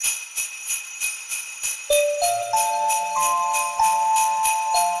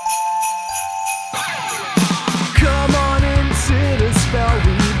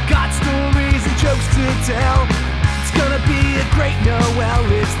to tell. It's gonna be a great Noel.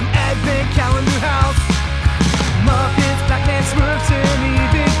 It's the Advent Calendar House. Muppets, Batman, Smurfs, and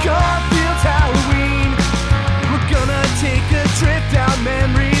even Garfield's Halloween. We're gonna take a trip down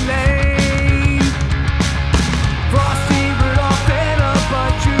memory lane. Frosty, Rudolph, and a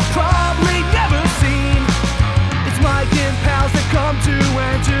bunch you've probably never seen. It's Mike and pals that come to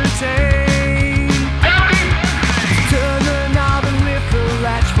entertain. Turn the knob and lift the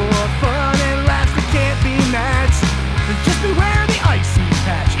latch for fun and laughs that can't be matched. And just beware the icy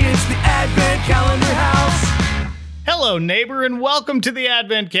patch. It's the Advent Calendar House. Hello, neighbor, and welcome to the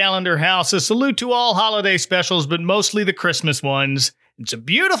Advent Calendar House. A salute to all holiday specials, but mostly the Christmas ones. It's a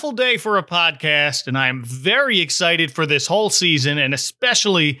beautiful day for a podcast, and I am very excited for this whole season, and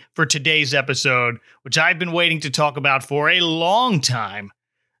especially for today's episode, which I've been waiting to talk about for a long time.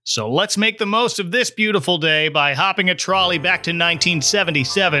 So let's make the most of this beautiful day by hopping a trolley back to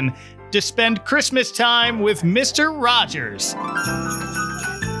 1977 to spend Christmas time with Mr. Rogers.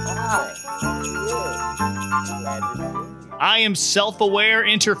 I am self-aware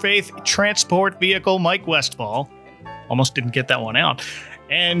interfaith transport vehicle Mike Westfall. Almost didn't get that one out.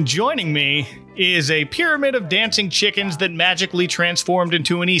 And joining me is a pyramid of dancing chickens that magically transformed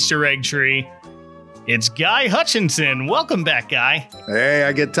into an Easter egg tree. It's Guy Hutchinson. Welcome back, Guy. Hey,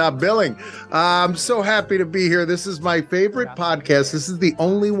 I get top billing. I'm so happy to be here. This is my favorite podcast. This is the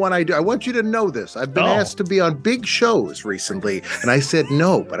only one I do. I want you to know this. I've been asked to be on big shows recently, and I said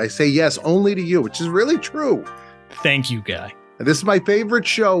no, but I say yes only to you, which is really true. Thank you, Guy. And this is my favorite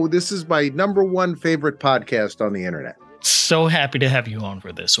show. This is my number one favorite podcast on the internet. So happy to have you on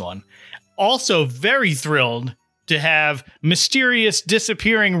for this one. Also very thrilled to have mysterious,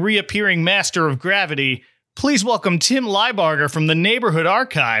 disappearing, reappearing master of gravity. Please welcome Tim Leibarger from the Neighborhood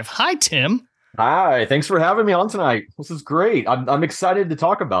Archive. Hi, Tim. Hi, thanks for having me on tonight. This is great. I'm excited to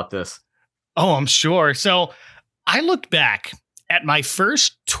talk about this. Oh, I'm sure. So I looked back at my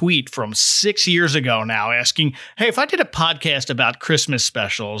first tweet from 6 years ago now asking, hey, if I did a podcast about Christmas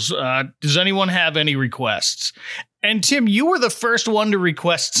specials, does anyone have any requests? And Tim, you were the first one to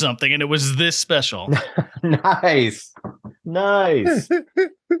request something, and it was this special. Nice.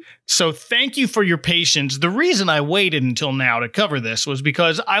 So thank you for your patience. The reason I waited until now to cover this was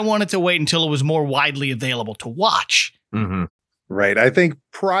because I wanted to wait until it was more widely available to watch. Mm-hmm. Right. I think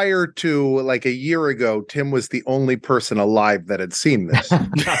prior to like a year ago, Tim was the only person alive that had seen this.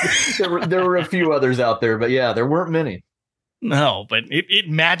 there were a few others out there, but yeah, there weren't many. No, but it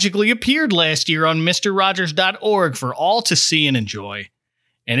magically appeared last year on MrRogers.org for all to see and enjoy.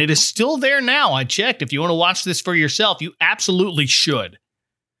 And it is still there now. I checked. If you want to watch this for yourself, you absolutely should.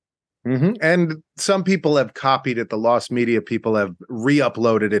 Mm-hmm. And some people have copied it. The Lost Media people have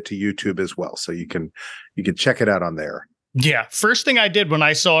re-uploaded it to YouTube as well. So you can check it out on there. Yeah. First thing I did when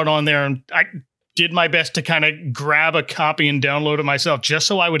I saw it on there, and I did my best to kind of grab a copy and download it myself just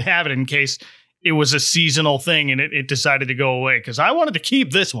so I would have it in case it was a seasonal thing and it decided to go away because I wanted to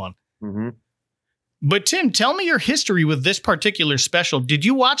keep this one. Mm-hmm. But Tim, tell me your history with this particular special. Did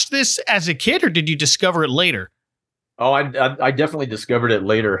you watch this as a kid or did you discover it later? Oh, I definitely discovered it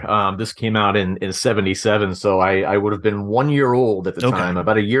later. This came out in 77, so I would have been 1 year old at the time,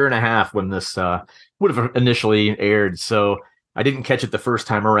 about a year and a half when this would have initially aired. So I didn't catch it the first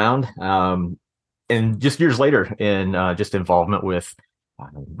time around. And just years later in just involvement with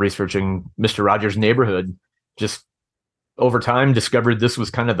researching Mr. Rogers' Neighborhood, just over time discovered this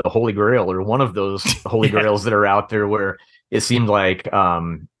was kind of the Holy Grail or one of those Holy Grails that are out there where it seemed like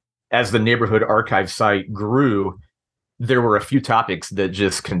as the Neighborhood Archive site grew, there were a few topics that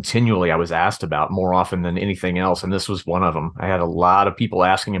just continually I was asked about more often than anything else. And this was one of them. I had a lot of people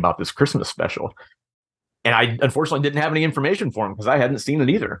asking about this Christmas special. And I unfortunately didn't have any information for them because I hadn't seen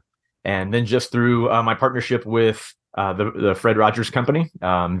it either. And then just through my partnership with the Fred Rogers Company,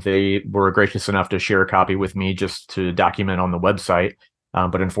 they were gracious enough to share a copy with me just to document on the website.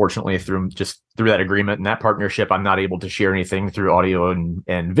 But unfortunately, through that agreement and that partnership, I'm not able to share anything through audio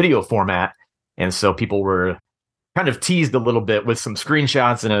and video format. And so people were kind of teased a little bit with some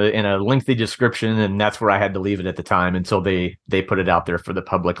screenshots and a lengthy description. And that's where I had to leave it at the time until they put it out there for the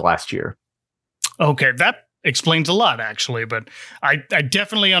public last year. Okay, that explains a lot, actually. But I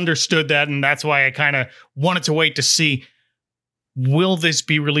definitely understood that. And that's why I kind of wanted to wait to see, will this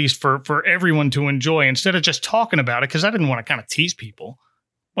be released for everyone to enjoy instead of just talking about it? Because I didn't want to kind of tease people.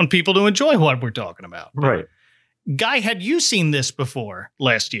 I want people to enjoy what we're talking about. Right. Guy, had you seen this before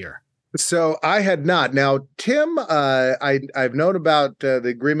last year? So I had not. Now, Tim, I've known about the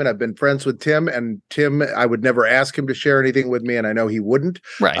agreement. I've been friends with Tim, and Tim, I would never ask him to share anything with me, and I know he wouldn't.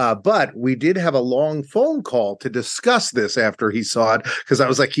 Right. But we did have a long phone call to discuss this after he saw it, because I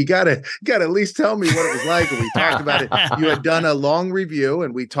was like, you gotta at least tell me what it was like. And we talked about it. You had done a long review,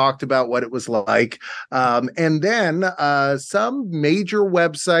 and we talked about what it was like. And then some major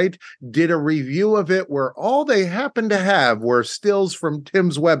website did a review of it where all they happened to have were stills from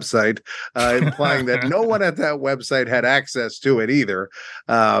Tim's website. Implying that no one at that website had access to it either.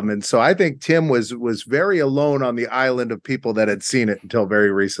 And so I think Tim was very alone on the island of people that had seen it until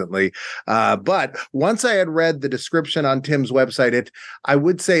very recently. But once I had read the description on Tim's website, I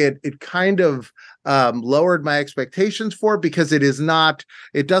would say it kind of lowered my expectations for it, because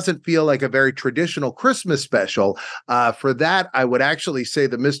it doesn't feel like a very traditional Christmas special. For that, I would actually say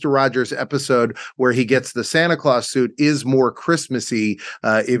the Mr. Rogers episode where he gets the Santa Claus suit is more Christmassy,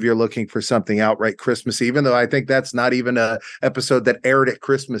 if you're looking for something outright Christmassy, even though I think that's not even a episode that aired at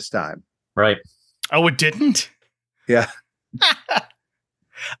Christmastime. Right. Oh, it didn't? Yeah.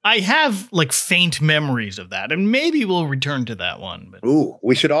 I have like faint memories of that, and maybe we'll return to that one. But Ooh,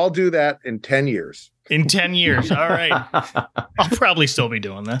 we should all do that in 10 years. In 10 years. All right. I'll probably still be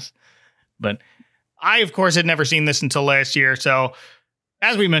doing this. But I, of course, had never seen this until last year. So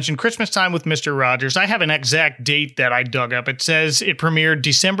as we mentioned, Christmastime with Mr. Rogers. I have an exact date that I dug up. It says it premiered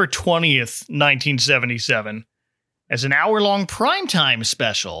December 20th, 1977 as an hour-long primetime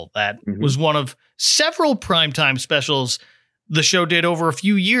special. That was one of several primetime specials the show did over a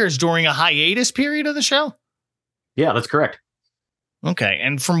few years during a hiatus period of the show. Yeah, that's correct. Okay,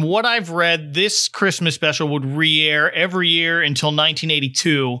 and from what I've read, this Christmas special would re-air every year until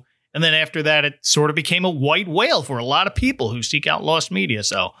 1982, and then after that, it sort of became a white whale for a lot of people who seek out lost media,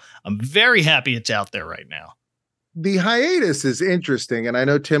 so I'm very happy it's out there right now. The hiatus is interesting, and I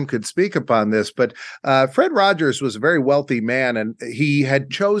know Tim could speak upon this, but Fred Rogers was a very wealthy man, and he had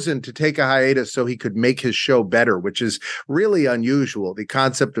chosen to take a hiatus so he could make his show better, which is really unusual. The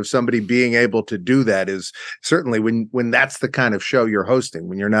concept of somebody being able to do that is certainly when that's the kind of show you're hosting,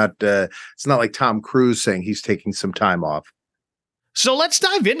 when you're not, it's not like Tom Cruise saying he's taking some time off. So let's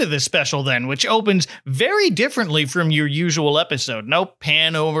dive into this special then, which opens very differently from your usual episode. No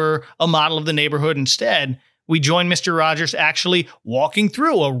pan over a model of the neighborhood. Instead, we join Mr. Rogers actually walking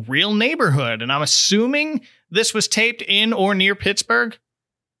through a real neighborhood, and I'm assuming this was taped in or near Pittsburgh?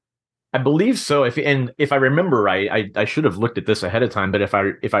 I believe so. If I remember right, I should have looked at this ahead of time, but if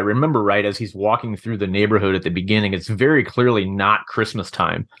I remember right, as he's walking through the neighborhood at the beginning, it's very clearly not Christmas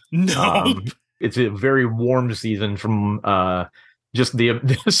time. No. It's a very warm season from just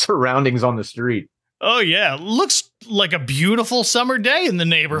the surroundings on the street. Oh, yeah. Looks like a beautiful summer day in the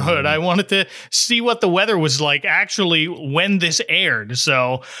neighborhood. I wanted to see what the weather was like actually when this aired.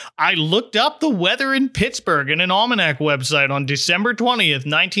 So I looked up the weather in Pittsburgh in an almanac website on December 20th,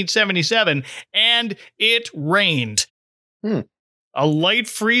 1977, and it rained. A light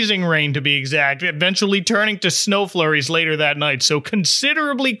freezing rain, to be exact, eventually turning to snow flurries later that night. So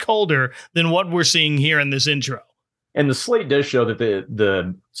considerably colder than what we're seeing here in this intro. And the slate does show that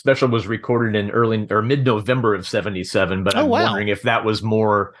the special was recorded in early or mid-November of 77, but I'm wondering if that was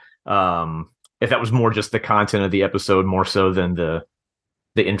more just the content of the episode more so than the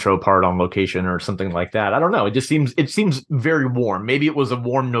intro part on location or something like that. I don't know. It seems very warm. Maybe it was a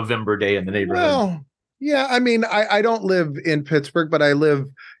warm November day in the neighborhood. Well, yeah, I mean, I don't live in Pittsburgh, but I live,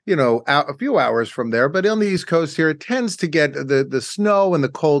 out a few hours from there. But on the East Coast here, it tends to get the snow and the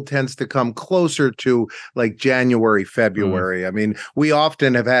cold tends to come closer to like January, February. I mean, we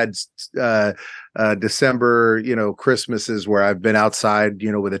often have had December, Christmases where I've been outside,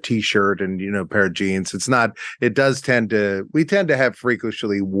 with a t-shirt and, a pair of jeans. We tend to have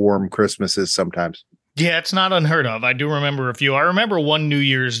frequently warm Christmases sometimes. Yeah, it's not unheard of. I do remember a few. I remember one New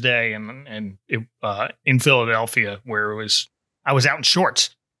Year's Day in Philadelphia where I was out in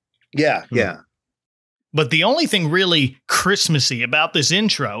shorts. Yeah, yeah. But the only thing really Christmassy about this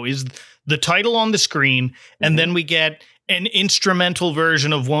intro is the title on the screen, and then we get an instrumental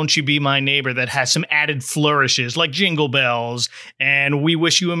version of Won't You Be My Neighbor that has some added flourishes like Jingle Bells and We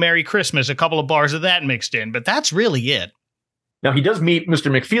Wish You a Merry Christmas, a couple of bars of that mixed in. But that's really it. Now, he does meet Mr.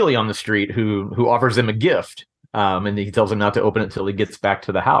 McFeely on the street who offers him a gift, and he tells him not to open it until he gets back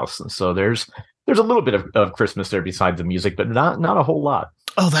to the house. And so there's a little bit of Christmas there besides the music, but not a whole lot.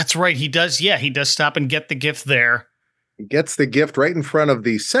 Oh, that's right. He does. Yeah, he does stop and get the gift there. He gets the gift right in front of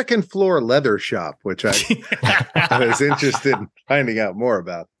the second floor leather shop, which I was interested in finding out more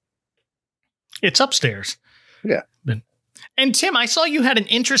about. It's upstairs. Yeah. And Tim, I saw you had an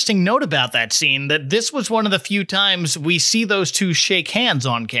interesting note about that scene, that this was one of the few times we see those two shake hands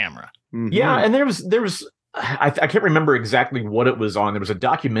on camera. Mhm. Yeah, and there was I can't remember exactly what it was on. There was a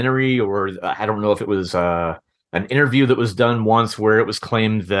documentary, or I don't know if it was an interview that was done once where it was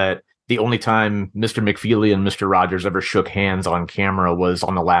claimed that the only time Mr. McFeely and Mr. Rogers ever shook hands on camera was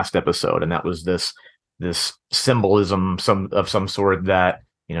on the last episode, and that was this symbolism of some sort that,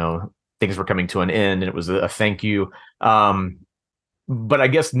 you know, things were coming to an end, and it was a thank you. But I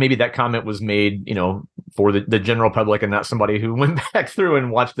guess maybe that comment was made, you know, for the general public and not somebody who went back through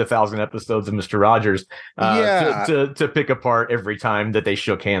and watched 1,000 episodes of Mr. Rogers to pick apart every time that they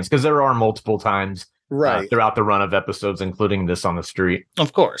shook hands, because there are multiple times throughout the run of episodes, including this on the street.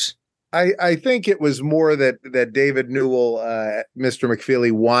 Of course. I think it was more that David Newell, Mr.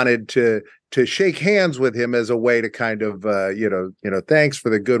 McFeely, wanted to shake hands with him as a way to kind of thanks for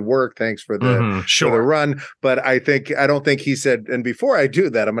the good work, thanks for the for the run. But I don't think he said, and before I do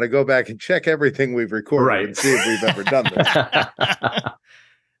that, I'm going to go back and check everything we've recorded and see if we've ever done this.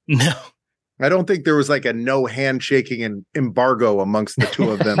 No. I don't think there was like a no handshaking and embargo amongst the two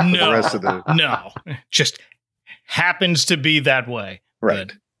of them for the rest of the. No, just happens to be that way.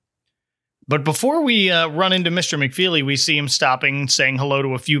 Right. But before we run into Mr. McFeely, we see him stopping, saying hello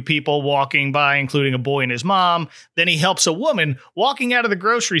to a few people walking by, including a boy and his mom. Then he helps a woman walking out of the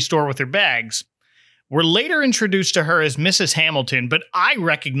grocery store with her bags. We're later introduced to her as Mrs. Hamilton, but I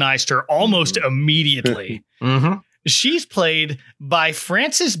recognized her almost immediately. She's played by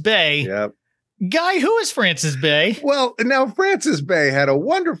Frances Bay. Yep. Guy, who is Frances Bay? Well, now Frances Bay had a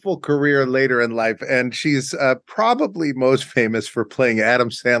wonderful career later in life, and she's probably most famous for playing Adam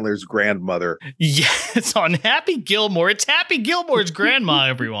Sandler's grandmother. Yes, on Happy Gilmore. It's Happy Gilmore's grandma,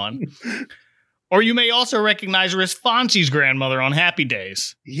 everyone. Or you may also recognize her as Fonzie's grandmother on Happy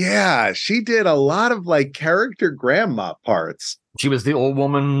Days. Yeah, she did a lot of like character grandma parts. She was the old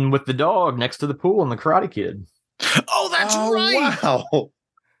woman with the dog next to the pool in The Karate Kid. Oh, that's right. Wow.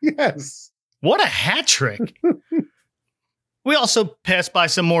 Yes. What a hat trick. We also pass by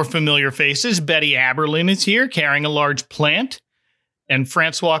some more familiar faces. Betty Aberlin is here carrying a large plant. And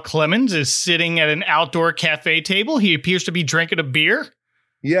Francois Clemens is sitting at an outdoor cafe table. He appears to be drinking a beer.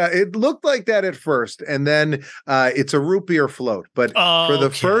 Yeah, it looked like that at first, and then it's a root beer float. But for the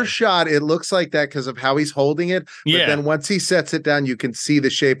first shot, it looks like that because of how he's holding it. But then once he sets it down, you can see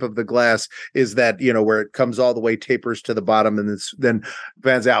the shape of the glass is that, you know, where it comes all the way, tapers to the bottom, and then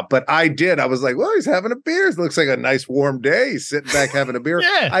fans out. But I was like, well, he's having a beer. It looks like a nice warm day. He's sitting back having a beer.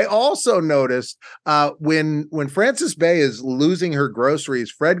 Yeah. I also noticed when Frances Bay is losing her groceries,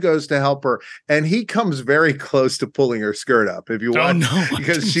 Fred goes to help her, and he comes very close to pulling her skirt up. If you want,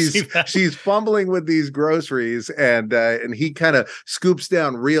 because she's fumbling with these groceries, and he kind of scoops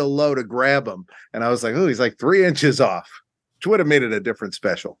down real low to grab them, and I was like, oh, he's like 3 inches off, which would have made it a different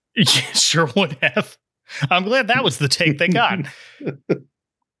special. Yeah, sure would have. I'm glad that was the take they got.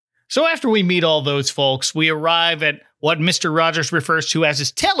 So after we meet all those folks, we arrive at what Mr. Rogers refers to as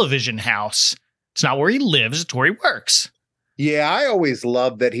his television house. It's not where he lives, it's where he works. Yeah, I always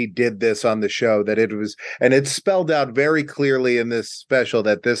loved that he did this on the show, that it was, and it's spelled out very clearly in this special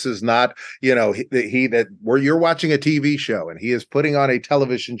that this is not, you know, where you're watching a TV show and he is putting on a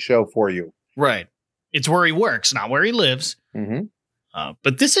television show for you. Right. It's where he works, not where he lives.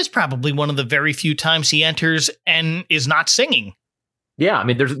 But this is probably one of the very few times he enters and is not singing. Yeah, I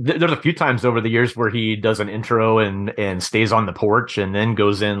mean, there's a few times over the years where he does an intro and stays on the porch and then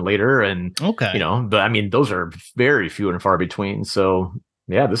goes in later, and you know, but I mean, those are very few and far between. So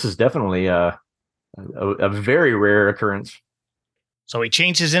yeah, this is definitely a very rare occurrence. So he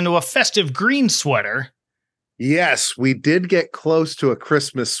changes into a festive green sweater. Yes, we did get close to a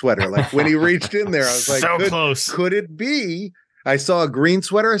Christmas sweater. Like when he reached in there, I was like, so close. Could it be? I saw a green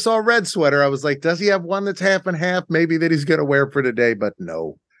sweater. I saw a red sweater. I was like, does he have one that's half and half? Maybe that he's going to wear for today, but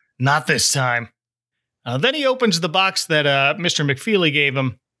no. Not this time. Then he opens the box that Mr. McFeely gave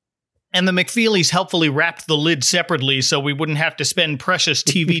him, and the McFeelys helpfully wrapped the lid separately so we wouldn't have to spend precious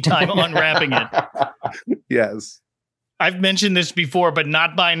TV time unwrapping it. Yes. I've mentioned this before, but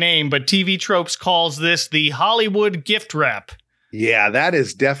not by name, but TV Tropes calls this the Hollywood gift wrap. Yeah, that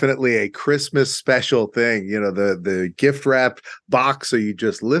is definitely a Christmas special thing. You know, the gift wrap box, so you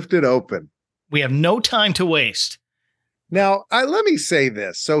just lift it open. We have no time to waste. Now, let me say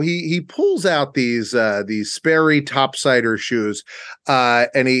this. So he pulls out these Sperry topsider shoes,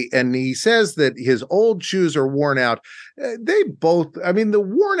 and he says that his old shoes are worn out. They both, I mean, the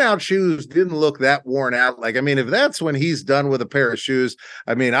worn out shoes didn't look that worn out. Like, I mean, if that's when he's done with a pair of shoes,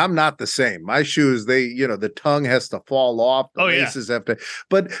 I mean, I'm not the same. My shoes, the tongue has to fall off. The laces have to,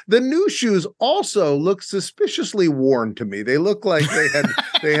 but the new shoes also look suspiciously worn to me. They look like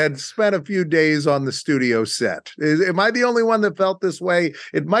they had spent a few days on the studio set. Am I the the only one that felt this way.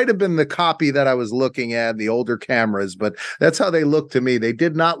 It might have been the copy that I was looking at, the older cameras, but that's how they looked to me. They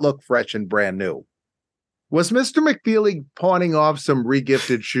did not look fresh and brand new. Was Mr. McFeely pawning off some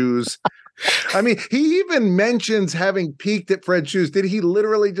regifted shoes? I mean, he even mentions having peeked at Fred's shoes. Did he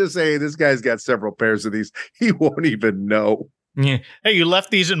literally just say, this guy's got several pairs of these? He won't even know. Yeah. Hey, you left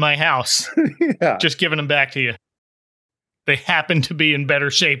these in my house. Yeah. Just giving them back to you. They happen to be in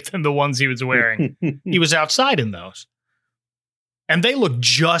better shape than the ones he was wearing. He was outside in those. And they look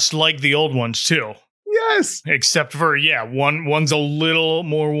just like the old ones, too. Yes. Except for, one's a little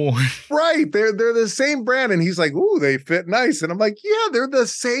more worn. Right. They're the same brand. And he's like, ooh, they fit nice. And I'm like, yeah, they're the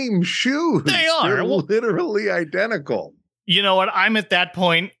same shoes. They are. They're literally identical. You know what? I'm at that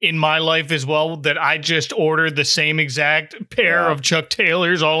point in my life as well that I just ordered the same exact pair of Chuck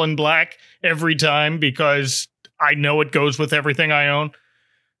Taylors all in black every time because I know it goes with everything I own.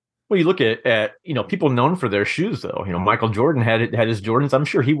 Well, you look at people known for their shoes, though. Michael Jordan had his Jordans. I'm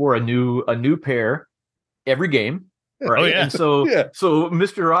sure he wore a new pair every game, right? Oh, yeah. And so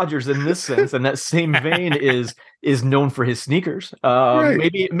Mr. Rogers, in this sense, in that same vein, is known for his sneakers.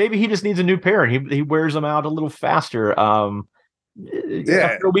 Right. Maybe he just needs a new pair, and he wears them out a little faster.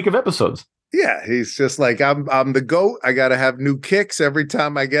 After a week of episodes. Yeah, he's just like, I'm the GOAT. I got to have new kicks every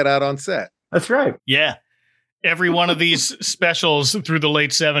time I get out on set. That's right. Yeah. Every one of these specials through the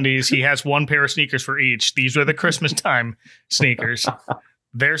late 70s, he has one pair of sneakers for each. These are the Christmastime sneakers.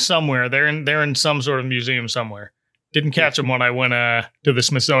 They're somewhere. They're in some sort of museum somewhere. Didn't catch them when I went to the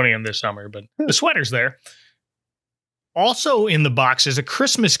Smithsonian this summer, but the sweater's there. Also in the box is a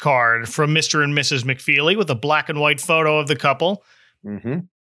Christmas card from Mr. and Mrs. McFeely with a black and white photo of the couple. Mm-hmm.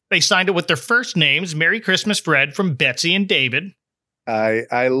 They signed it with their first names, Merry Christmas, Fred, from Betsy and David.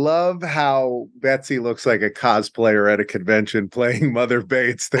 I love how Betsy looks like a cosplayer at a convention playing Mother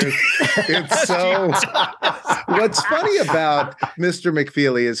Bates. It's so. What's funny about Mr.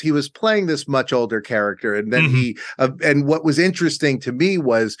 McFeely is he was playing this much older character, and then and what was interesting to me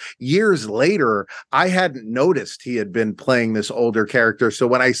was years later, I hadn't noticed he had been playing this older character. So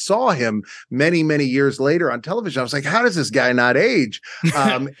when I saw him many, many years later on television, I was like, how does this guy not age?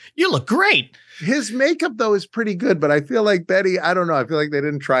 You look great. His makeup, though, is pretty good, but I feel like Betty, I don't know. I feel like they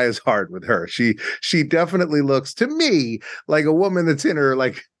didn't try as hard with her. She definitely looks to me like a woman that's in her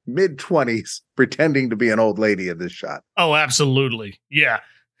like mid-20s pretending to be an old lady in this shot. Oh, absolutely. Yeah.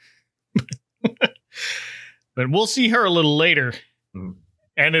 But we'll see her a little later.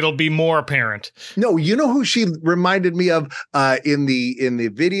 And it'll be more apparent. No, you know who she reminded me of in the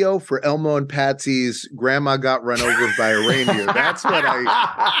video for Elmo and Patsy's "Grandma Got Run Over by a Reindeer." That's the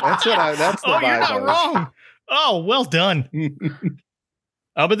vibe. You're not wrong. Oh, well done.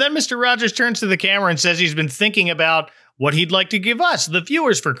 But then Mr. Rogers turns to the camera and says he's been thinking about what he'd like to give us, the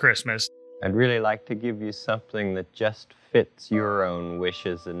viewers, for Christmas. I'd really like to give you something that just fits your own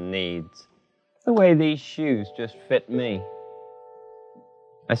wishes and needs. The way these shoes just fit me.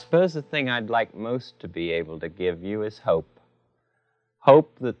 I suppose the thing I'd like most to be able to give you is hope.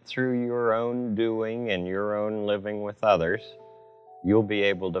 Hope that through your own doing and your own living with others, you'll be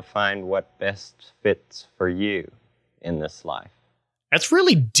able to find what best fits for you in this life. That's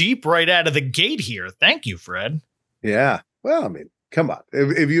really deep right out of the gate here. Thank you, Fred. Yeah. Well, I mean, come on.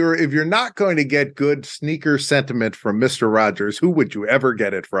 If you're not going to get good sneaker sentiment from Mr. Rogers, who would you ever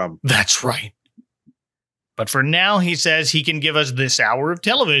get it from? That's right. But for now, he says he can give us this hour of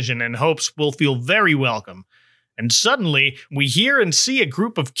television and hopes we'll feel very welcome. And suddenly, we hear and see a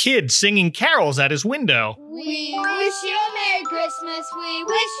group of kids singing carols at his window. We wish you a Merry Christmas. We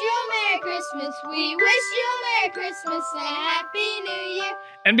wish you a Merry Christmas. We wish you a Merry Christmas and a Happy New Year.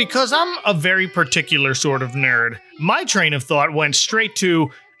 And because I'm a very particular sort of nerd, my train of thought went straight to,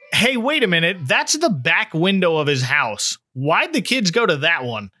 hey, wait a minute, that's the back window of his house. Why'd the kids go to that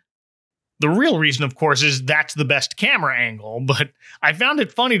one? The real reason, of course, is that's the best camera angle, but I found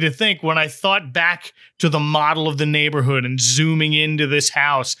it funny to think when I thought back to the model of the neighborhood and zooming into this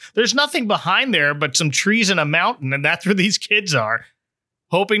house. There's nothing behind there but some trees and a mountain, and that's where these kids are,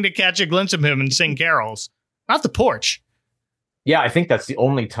 hoping to catch a glimpse of him and sing carols. Not the porch. Yeah, I think that's the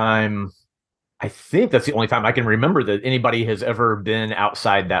only time I can remember that anybody has ever been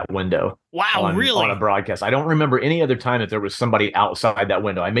outside that window. Wow, really? On a broadcast. I don't remember any other time that there was somebody outside that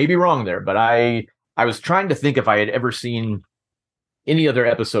window. I may be wrong there, but I was trying to think if I had ever seen any other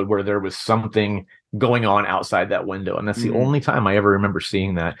episode where there was something going on outside that window, and that's the only time I ever remember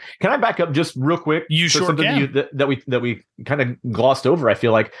seeing that. Can I back up just real quick? You sure can. That we kind of glossed over. I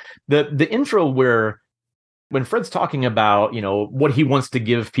feel like the intro where when Fred's talking about, what he wants to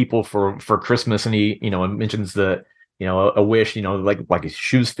give people for Christmas, and he, mentions the, a wish, like his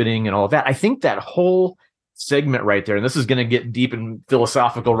shoes fitting and all of that. I think that whole segment right there. And this is going to get deep and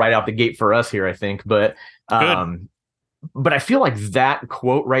philosophical right out the gate for us here, I think. But I feel like that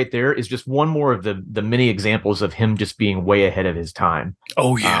quote right there is just one more of the many examples of him just being way ahead of his time.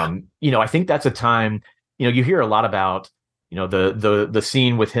 Oh, yeah. I think that's a time, you hear a lot about, the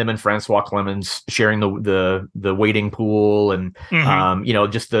scene with him and Francois Clemens sharing the wading pool and,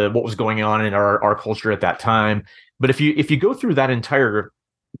 just what was going on in our culture at that time. But if you go through that entire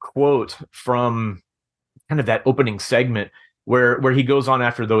quote from kind of that opening segment, where he goes on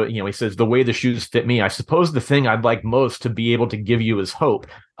after he says, the way the shoes fit me, I suppose the thing I'd like most to be able to give you is hope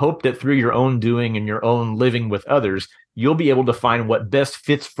that through your own doing and your own living with others, you'll be able to find what best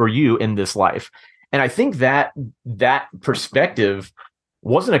fits for you in this life. And I think that perspective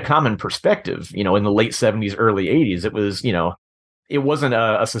wasn't a common perspective, in the late 70s, early 80s. It was, it wasn't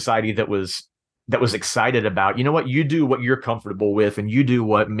a society that was excited about, what you do, what you're comfortable with, and you do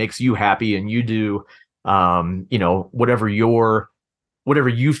what makes you happy, and you do whatever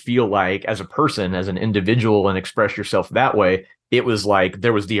you feel like as a person, as an individual, and express yourself that way. It was like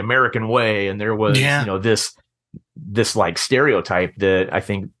there was the American way, and there was this like stereotype that I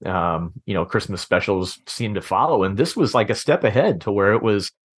think Christmas specials seem to follow, and this was like a step ahead to where it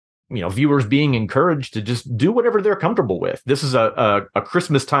was viewers being encouraged to just do whatever they're comfortable with. This is a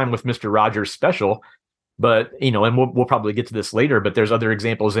Christmastime with Mr. Rogers special. But, and we'll probably get to this later, but there's other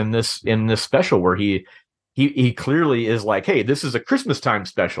examples in this special where he clearly is like, hey, this is a Christmastime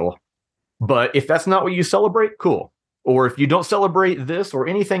special, but if that's not what you celebrate, cool. Or if you don't celebrate this or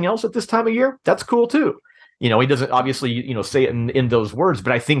anything else at this time of year, that's cool too. He doesn't obviously, say it in those words,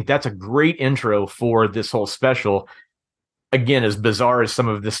 but I think that's a great intro for this whole special. Again, as bizarre as some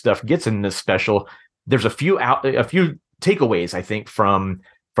of this stuff gets in this special, there's a few takeaways, I think, from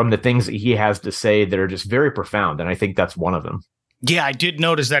the things that he has to say that are just very profound. And I think that's one of them. Yeah, I did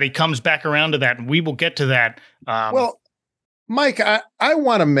notice that he comes back around to that, and we will get to that. Well, Mike, I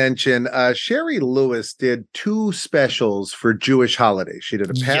want to mention Sherry Lewis did 2 specials for Jewish holidays. She did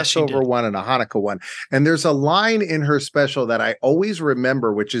a Passover one and a Hanukkah one. And there's a line in her special that I always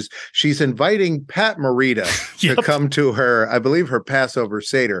remember, which is she's inviting Pat Morita to come to her, I believe, her Passover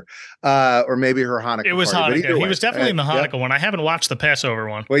Seder, or maybe her Hanukkah. It was party. Hanukkah. He was definitely in the Hanukkah one. I haven't watched the Passover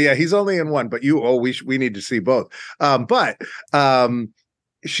one. Well, yeah, he's only in one, but we need to see both.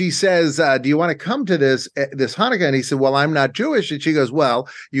 She says, do you want to come to this Hanukkah? And he said, well, I'm not Jewish. And she goes, well,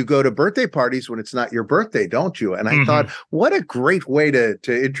 you go to birthday parties when it's not your birthday, don't you? And I thought, what a great way to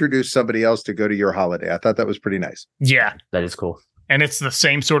introduce somebody else to go to your holiday. I thought that was pretty nice. Yeah. That is cool. And it's the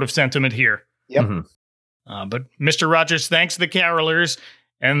same sort of sentiment here. Yep. But Mr. Rogers thanks the carolers,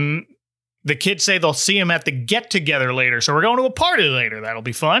 and the kids say they'll see him at the get-together later. So we're going to a party later. That'll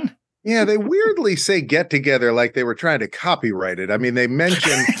be fun. Yeah, they weirdly say get together like they were trying to copyright it. I mean, they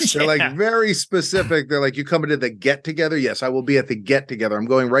mention, they're like very specific. They're like, you coming to the get together? Yes, I will be at the get together. I'm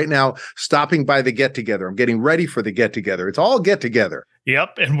going right now, stopping by the get together. I'm getting ready for the get together. It's all get together.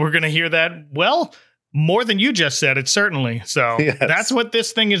 Yep. And we're going to hear that, well, more than you just said it, certainly. So That's what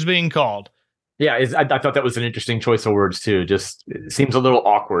this thing is being called. Yeah, I thought that was an interesting choice of words too. Just it seems a little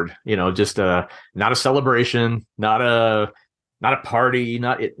awkward, just not a celebration, not a party,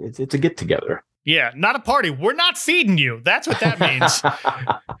 it's a get together. Yeah, not a party. We're not feeding you. That's what that means.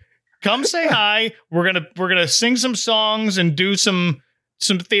 Come say hi. We're gonna sing some songs and do some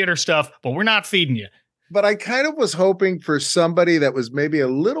theater stuff, but we're not feeding you. But I kind of was hoping for somebody that was maybe a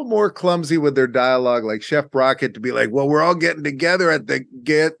little more clumsy with their dialogue, like Chef Brockett, to be like, well, we're all getting together at the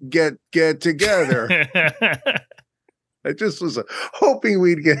get together. I just was hoping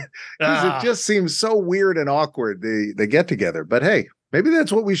we'd get, because it just seems so weird and awkward, the get together. But hey, maybe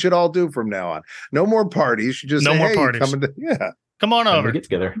that's what we should all do from now on. No more parties. You just no say, more hey, parties. Come on over. Get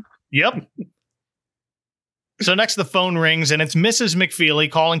together. Yep. So next the phone rings, and it's Mrs. McFeely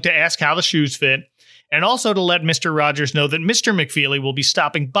calling to ask how the shoes fit, and also to let Mr. Rogers know that Mr. McFeely will be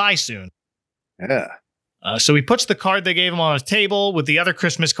stopping by soon. Yeah. So he puts the card they gave him on his table with the other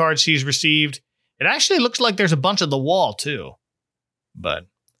Christmas cards he's received. It actually looks like there's a bunch on the wall, too. But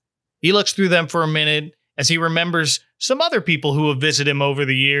he looks through them for a minute as he remembers some other people who have visited him over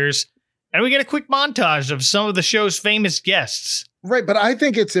the years. And we get a quick montage of some of the show's famous guests. Right, but I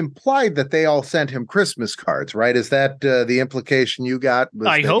think it's implied that they all sent him Christmas cards, right? Is that the implication you got?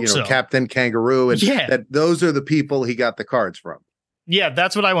 I hope so. Captain Kangaroo, and that those are the people he got the cards from. Yeah,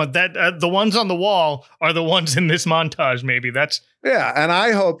 that's what I want. That the ones on the wall are the ones in this montage, maybe. Yeah, and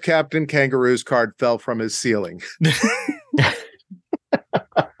I hope Captain Kangaroo's card fell from his ceiling.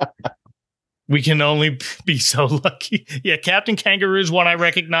 We can only be so lucky. Yeah, Captain Kangaroo's one I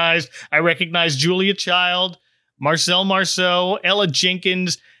recognized. I recognized Julia Child, Marcel Marceau, Ella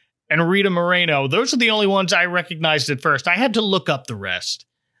Jenkins, and Rita Moreno. Those are the only ones I recognized at first. I had to look up the rest.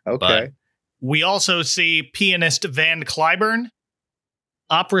 Okay. But we also see pianist Van Cliburn,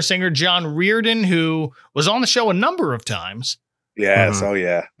 opera singer John Reardon, who was on the show a number of times. Yes. Mhm. Oh,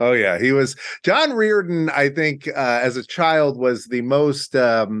 yeah. Oh, yeah. He was John Reardon, I think, as a child was the most,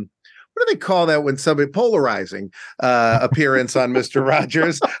 what do they call that when somebody polarizing appearance on Mr.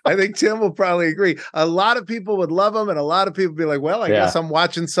 Rogers? I think Tim will probably agree. A lot of people would love him, and a lot of people be like, well, I guess I'm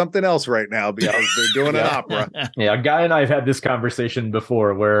watching something else right now because they're doing an opera. Yeah, Guy and I have had this conversation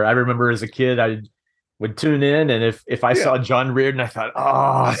before where I remember as a kid, I would tune in, and if I saw John Reardon, I thought,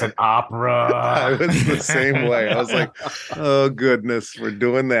 oh, it's an opera. I was the same way. I was like, oh, goodness, we're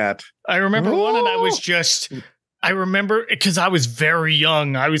doing that. I remember one, and I remember because I was very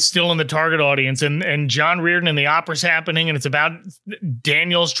young. I was still in the target audience, and John Reardon and the opera's happening, and it's about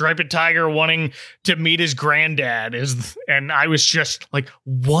Daniel Striped Tiger wanting to meet his granddad. And I was just like,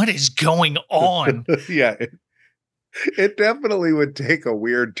 what is going on? Yeah. It definitely would take a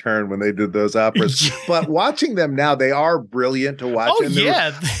weird turn when they did those operas, but watching them now, they are brilliant to watch. Oh,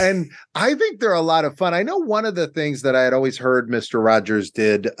 yeah. And I think they're a lot of fun. I know one of the things that I had always heard Mr. Rogers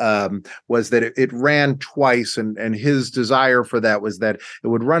did was that it ran twice, and his desire for that was that it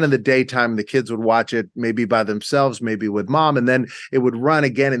would run in the daytime. The kids would watch it maybe by themselves, maybe with mom, and then it would run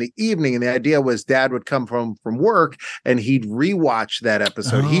again in the evening. And the idea was dad would come from work and he'd rewatch that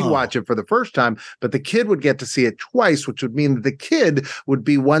episode. He'd watch it for the first time, but the kid would get to see it twice, which would mean that the kid would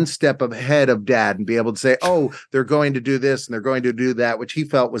be one step ahead of dad and be able to say, oh, they're going to do this and they're going to do that, which he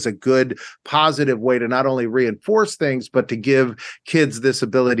felt was a good, positive way to not only reinforce things, but to give kids this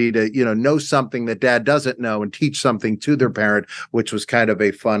ability to, know something that dad doesn't know and teach something to their parent, which was kind of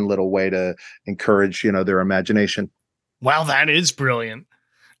a fun little way to encourage, their imagination. Wow, that is brilliant.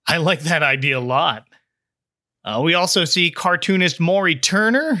 I like that idea a lot. We also see cartoonist Maury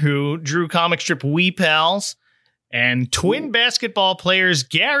Turner, who drew comic strip Wee Pals, and twin basketball players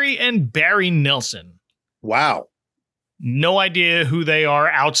Gary and Barry Nilsson. Wow. No idea who they are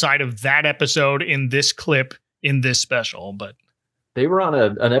outside of that episode in this clip in this special, but they were on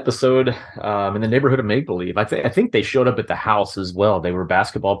an episode in the neighborhood of Make Believe. I think they showed up at the house as well. They were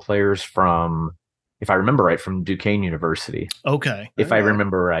basketball players from, if I remember right, from Duquesne University. Okay. If I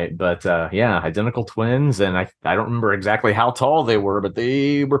remember right. But identical twins. And I don't remember exactly how tall they were, but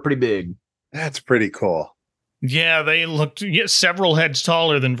they were pretty big. That's pretty cool. Yeah, they looked several heads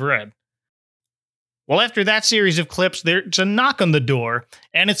taller than Fred. Well, after that series of clips, there's a knock on the door,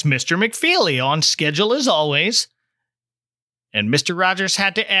 and it's Mr. McFeely on schedule as always. And Mr. Rogers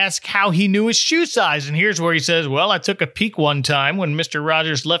had to ask how he knew his shoe size, and here's where he says, well, I took a peek one time when Mr.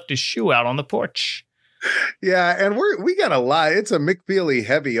 Rogers left his shoe out on the porch. Yeah, and we got a lot. It's a McFeely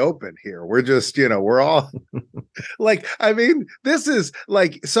heavy open here. We're just, we're all like, I mean, this is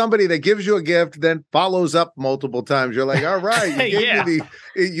like somebody that gives you a gift, then follows up multiple times. You're like, all right, you gave me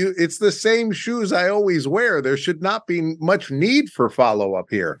it's the same shoes I always wear. There should not be much need for follow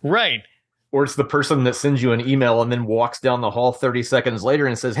up here. Right. Or it's the person that sends you an email and then walks down the hall 30 seconds later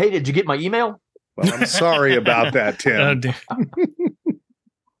and says, hey, did you get my email? Well, I'm sorry about that, Tim.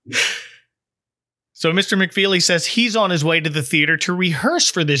 So Mr. McFeely says he's on his way to the theater to rehearse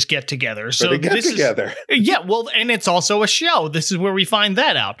for this get-together. So get-together. Yeah, well, and it's also a show. This is where we find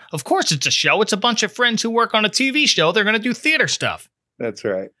that out. Of course it's a show. It's a bunch of friends who work on a TV show. They're going to do theater stuff. That's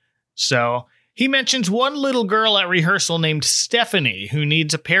right. So he mentions one little girl at rehearsal named Stephanie who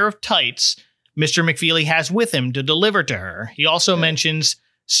needs a pair of tights Mr. McFeely has with him to deliver to her. He also mentions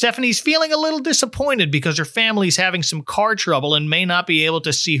Stephanie's feeling a little disappointed because her family's having some car trouble and may not be able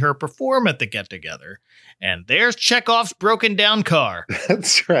to see her perform at the get-together. And there's Chekhov's broken down car.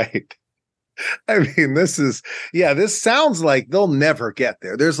 That's right. I mean, this sounds like they'll never get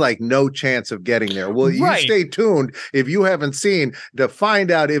there. There's like no chance of getting there. Well, you stay tuned if you haven't seen to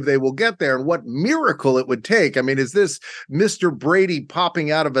find out if they will get there and what miracle it would take. I mean, is this Mr. Brady popping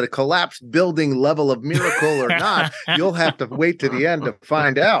out of a collapsed building level of miracle or not? You'll have to wait to the end to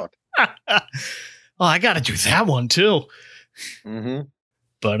find out. Oh, I got to do that one too. Mm-hmm.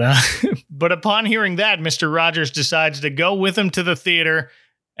 But upon hearing that, Mr. Rogers decides to go with him to the theater.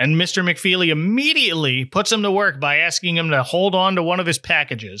 And Mr. McFeely immediately puts him to work by asking him to hold on to one of his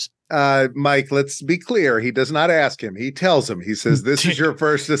packages. Mike, let's be clear. He does not ask him. He tells him. He says, this is your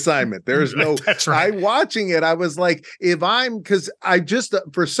first assignment. There's no... That's right. Watching it, I was like, because I just,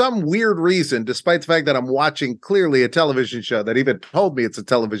 for some weird reason, despite the fact that I'm watching clearly a television show that even told me it's a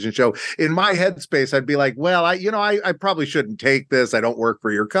television show, in my headspace, I'd be like, well, I probably shouldn't take this. I don't work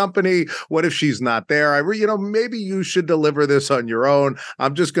for your company. What if she's not there? Maybe you should deliver this on your own.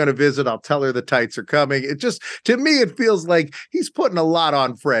 I'm just going to visit. I'll tell her the tights are coming. It just, to me, it feels like he's putting a lot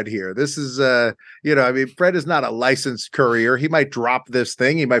on Fred here. here. This is, I mean, Fred is not a licensed courier. He might drop this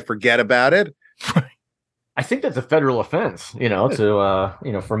thing. He might forget about it. I think that's a federal offense,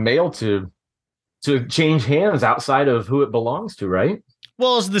 for mail to change hands outside of who it belongs to, right?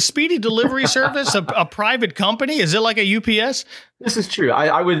 Well, is the Speedy Delivery Service a private company? Is it like a UPS? This is true.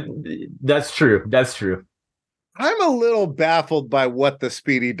 I would. That's true. That's true. I'm a little baffled by what the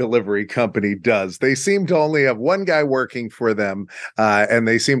Speedy Delivery Company does. They seem to only have one guy working for them, and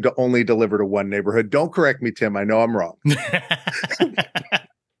they seem to only deliver to one neighborhood. Don't correct me, Tim. I know I'm wrong.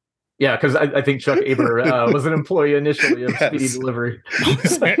 Yeah, because I think Chuck Aber was an employee initially of Speedy Delivery.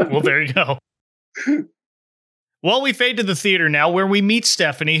 Well, there you go. Well, we fade to the theater now, where we meet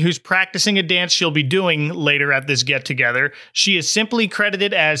Stephanie, who's practicing a dance she'll be doing later at this get-together. She is simply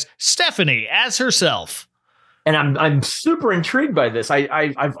credited as Stephanie, as herself. And I'm super intrigued by this.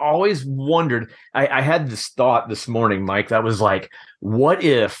 I've always wondered. I had this thought this morning, Mike, that was like, what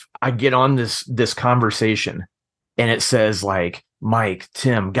if I get on this conversation and it says like Mike,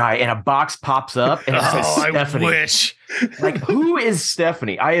 Tim, Guy, and a box pops up and it says Stephanie. I wish. Like, who is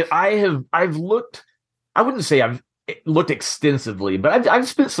Stephanie? I've looked. I wouldn't say I've looked extensively, but I've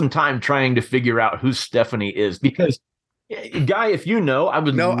spent some time trying to figure out who Stephanie is, because Guy, if you know, I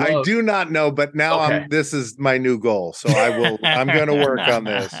would. No, I do not know, but now this is my new goal, so I'm going to work on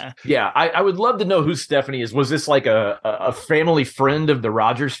this. Yeah, I would love to know who Stephanie is. Was this like a family friend of the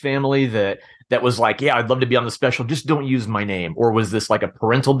Rogers family that was like, yeah, I'd love to be on the special, just don't use my name? Or was this like a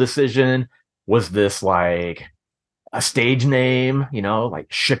parental decision? Was this like a stage name, like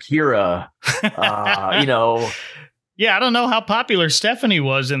Shakira, Yeah, I don't know how popular Stephanie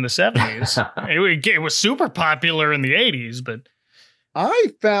was in the 70s. It was super popular in the 80s, but I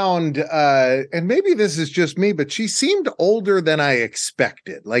found, and maybe this is just me, but she seemed older than I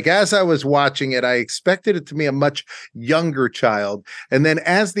expected. Like, as I was watching it, I expected it to be a much younger child. And then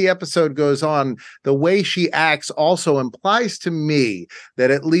as the episode goes on, the way she acts also implies to me that,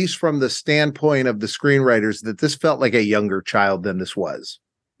 at least from the standpoint of the screenwriters, that this felt like a younger child than this was.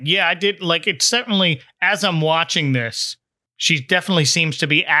 Yeah, I did. Like, it certainly, as I'm watching this, she definitely seems to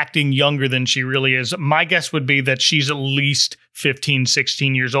be acting younger than she really is. My guess would be that she's at least 15,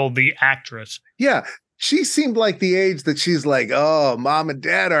 16 years old, the actress. Yeah, she seemed like the age that she's like, oh, mom and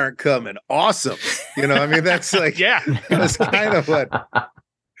dad aren't coming. Awesome. I mean, that's like, yeah, that's kind of what.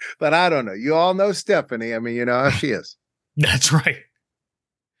 But I don't know. You all know Stephanie. I mean, you know how she is. That's right.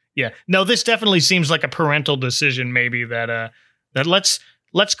 Yeah. No, this definitely seems like a parental decision, maybe, that let's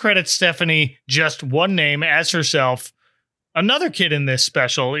credit Stephanie just one name as herself. Another kid in this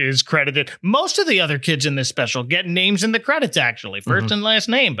special is credited. Most of the other kids in this special get names in the credits, actually. First and last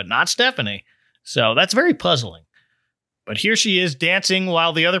name, but not Stephanie. So that's very puzzling. But here she is dancing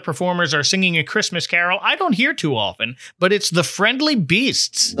while the other performers are singing a Christmas carol I don't hear too often, but it's The Friendly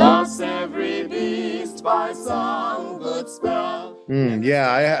Beasts. Thus every beast by some good spell.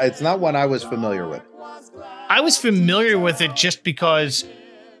 Yeah, it's not one I was familiar with. I was familiar with it just because...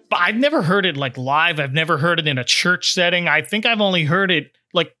 But I've never heard it like live. I've never heard it in a church setting. I think I've only heard it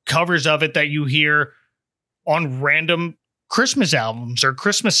like covers of it that you hear on random Christmas albums or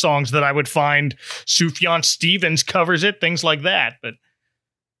Christmas songs that I would find. Sufjan Stevens covers it, things like that. But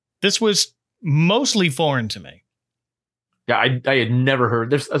this was mostly foreign to me. Yeah, I had never heard.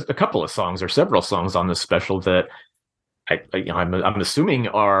 There's a couple of songs or several songs on this special that I'm assuming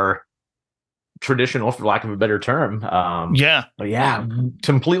are traditional, for lack of a better term. But yeah,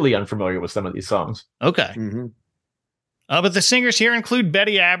 completely unfamiliar with some of these songs. Okay. Mm-hmm. But the singers here include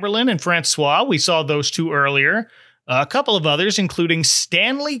Betty Aberlin and Francois. We saw those two earlier. A couple of others, including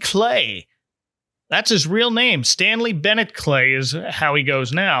Stanley Clay. That's his real name. Stanley Bennett Clay is how he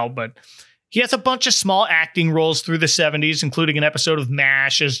goes now, but he has a bunch of small acting roles through the 70s, including an episode of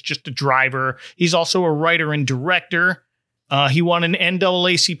MASH as just a driver. He's also a writer and director. He won an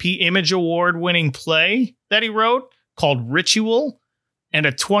NAACP Image Award-winning play that he wrote called Ritual, and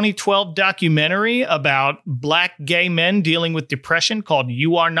a 2012 documentary about Black gay men dealing with depression called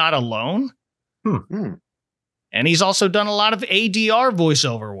You Are Not Alone. And he's also done a lot of ADR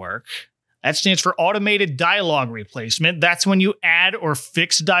voiceover work. That stands for Automated Dialogue Replacement. That's when you add or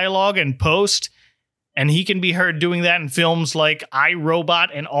fix dialogue in post, and he can be heard doing that in films like I,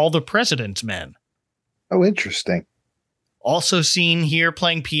 Robot and All the President's Men. Oh, interesting. Also seen here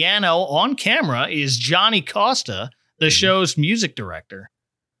playing piano on camera is Johnny Costa, the show's music director.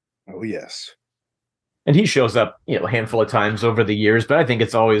 Oh, yes. And he shows up, a handful of times over the years, but I think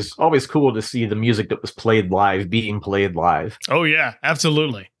it's always cool to see the music that was played live being played live. Oh, yeah,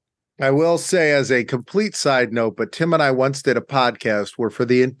 absolutely. I will say, as a complete side note, but Tim and I once did a podcast where for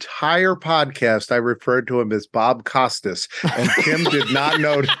the entire podcast, I referred to him as Bob Costas, and Tim did not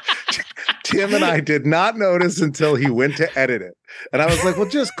notice. Tim and I did not notice until he went to edit it. And I was like,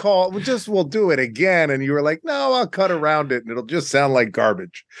 we'll do it again. And you were like, no, I'll cut around it and it'll just sound like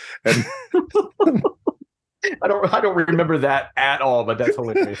garbage. And I don't remember that at all, but that's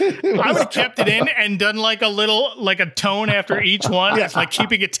hilarious. I would have kept it in and done like a tone after each one. It's like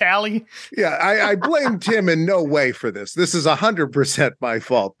keeping a tally. Yeah, I blame Tim in no way for this. This is 100% my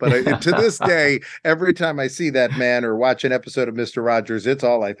fault. But to this day, every time I see that man or watch an episode of Mr. Rogers, it's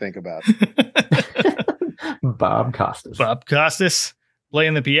all I think about. Bob Costas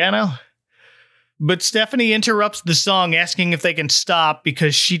playing the piano. But Stephanie interrupts the song asking if they can stop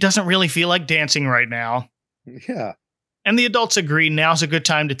because she doesn't really feel like dancing right now. Yeah. And the adults agree now's a good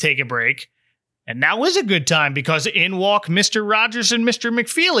time to take a break. And now is a good time because in walk Mr. Rogers and Mr.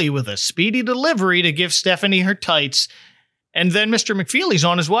 McFeely with a speedy delivery to give Stephanie her tights. And then Mr. McFeely's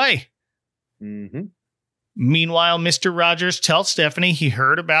on his way. Mm-hmm. Meanwhile, Mr. Rogers tells Stephanie he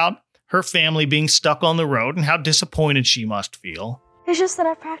heard about her family being stuck on the road and how disappointed she must feel. It's just that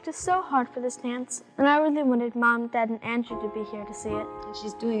I practiced so hard for this dance, and I really wanted Mom, Dad, and Andrew to be here to see it. And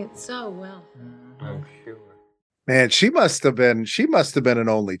she's doing it so well. I'm sure. Man, she must have been an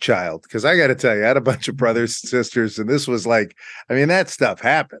only child, because I got to tell you, I had a bunch of brothers and sisters, and this was like, I mean, that stuff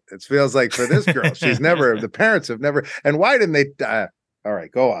happened. It feels like for this girl, the parents have never, and why didn't they? All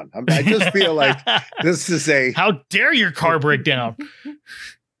right, go on. I just feel like this is how dare your car break down?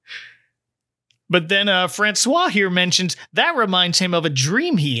 But then Francois here mentions that reminds him of a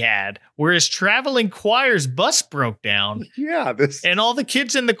dream he had where his traveling choir's bus broke down. Yeah. And all the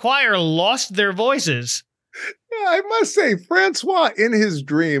kids in the choir lost their voices. Yeah, I must say, Francois in his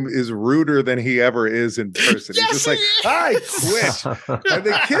dream is ruder than he ever is in person. Yes, He's just like, I quit. And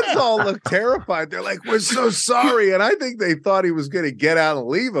the kids all look terrified. They're like, we're so sorry. And I think they thought he was going to get out and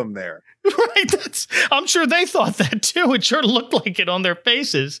leave them there. Right. I'm sure they thought that too. It sure looked like it on their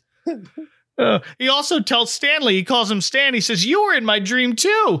faces. He also tells Stanley, he calls him Stan. He says, you were in my dream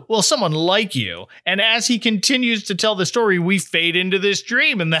too. Well, someone like you. And as he continues to tell the story, we fade into this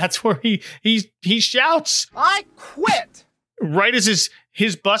dream. And that's where he shouts, I quit. Right as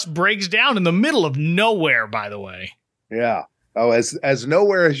his bus breaks down in the middle of nowhere, by the way. Yeah. Oh, as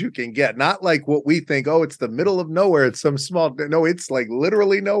nowhere as you can get. Not like what we think, oh, it's the middle of nowhere. It's some small, no, it's like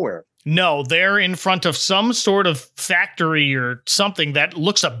literally nowhere. No, they're in front of some sort of factory or something that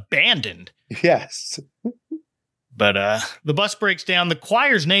looks abandoned. Yes. But the bus breaks down. The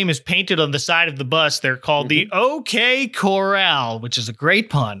choir's name is painted on the side of the bus. They're called the OK Chorale, which is a great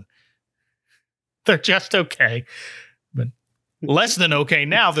pun. They're just okay. But less than okay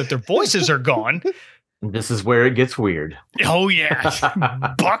now that their voices are gone. This is where it gets weird. Oh,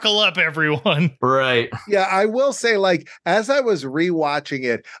 yeah. Buckle up, everyone. Right. Yeah, I will say, like, as I was rewatching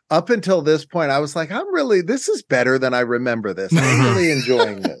it, up until this point, I was like, this is better than I remember this. I'm really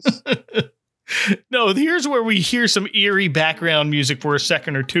enjoying this. No, here's where we hear some eerie background music for a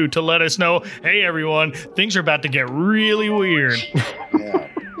second or two to let us know, hey, everyone, things are about to get really weird. Yeah.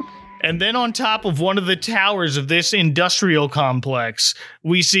 And then on top of one of the towers of this industrial complex,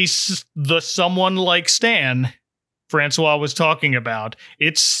 we see the someone like Stan Francois was talking about.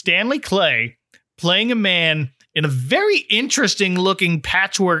 It's Stanley Clay playing a man in a very interesting looking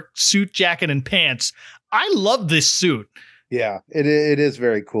patchwork suit jacket and pants. I love this suit. Yeah, it is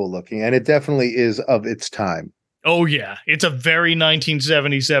very cool looking, and it definitely is of its time. Oh, yeah. It's a very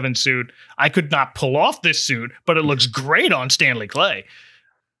 1977 suit. I could not pull off this suit, but it looks great on Stanley Clay.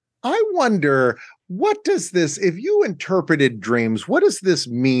 I wonder, what does this, if you interpreted dreams, what does this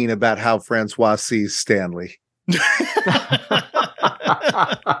mean about how Francois sees Stanley?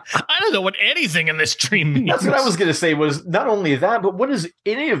 I don't know what anything in this dream means. That's what I was going to say, was not only that, but what does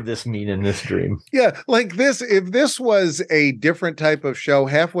any of this mean in this dream? Yeah, like this, if this was a different type of show,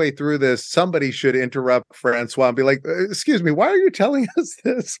 halfway through this, somebody should interrupt Francois and be like, excuse me, why are you telling us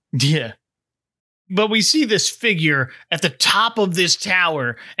this? Yeah. But we see this figure at the top of this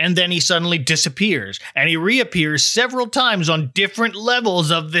tower, and then he suddenly disappears, and he reappears several times on different levels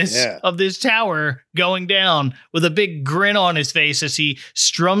of this tower going down with a big grin on his face as he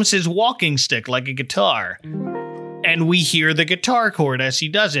strums his walking stick like a guitar. And we hear the guitar chord as he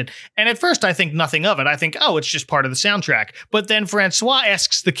does it. And at first I think nothing of it. I think, oh, it's just part of the soundtrack. But then Francois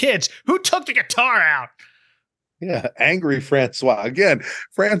asks the kids, who took the guitar out? Yeah, angry Francois. Again,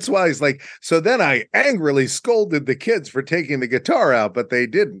 Francois is like, so then I angrily scolded the kids for taking the guitar out, but they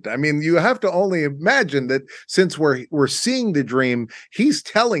didn't. I mean, you have to only imagine that since we're seeing the dream, he's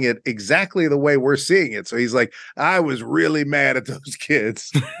telling it exactly the way we're seeing it. So he's like, I was really mad at those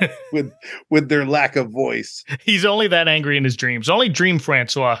kids with their lack of voice. He's only that angry in his dreams. Only Dream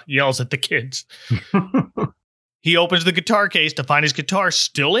Francois yells at the kids. He opens the guitar case to find his guitar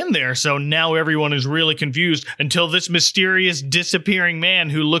still in there, so now everyone is really confused until this mysterious disappearing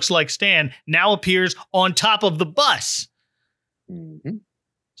man who looks like Stan now appears on top of the bus. Mm-hmm.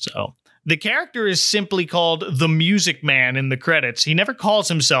 So the character is simply called the Music Man in the credits. He never calls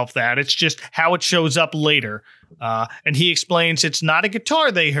himself that. It's just how it shows up later. And he explains it's not a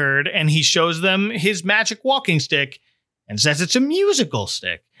guitar they heard, and he shows them his magic walking stick and says it's a musical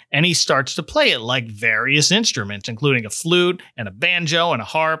stick. And he starts to play it like various instruments, including a flute and a banjo and a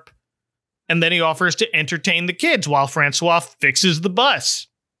harp. And then he offers to entertain the kids while Francois fixes the bus.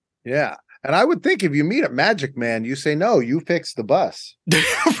 Yeah. And I would think if you meet a magic man, you say, no, you fix the bus.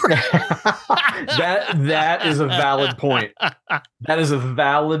 That is a valid point. That is a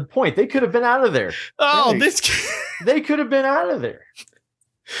valid point. They could have been out of there. Oh, they could have been out of there.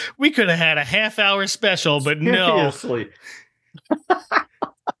 We could have had a half-hour special, but no. Seriously.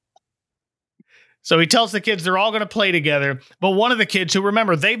 So he tells the kids they're all going to play together, but one of the kids who,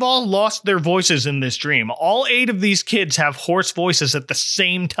 remember, they've all lost their voices in this dream. All 8 of these kids have hoarse voices at the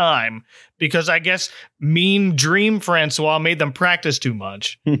same time because I guess mean Dream Francois made them practice too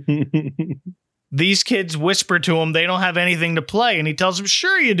much. These kids whisper to him they don't have anything to play, and he tells them,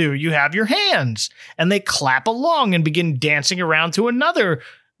 sure you do, you have your hands. And they clap along and begin dancing around to another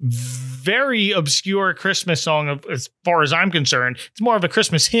very obscure Christmas song, as far as I'm concerned. It's more of a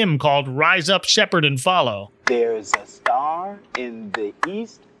Christmas hymn called Rise Up, Shepherd, and Follow. There's a star in the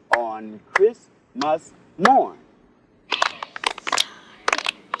east on Christmas morn.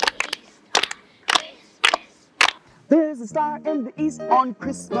 There's a star in the east on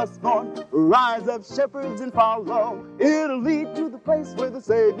Christmas morn. Rise up, shepherds, and follow. It'll lead to the place where the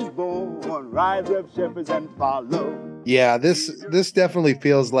Savior's born. Rise up, shepherds, and follow. Yeah, this definitely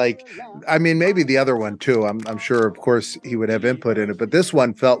feels like, I mean, maybe the other one too. I'm sure, of course, he would have input in it, but this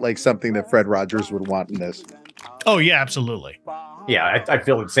one felt like something that Fred Rogers would want in this. Oh, yeah, absolutely. Yeah, I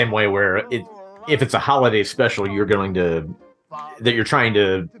feel the same way where if it's a holiday special you're trying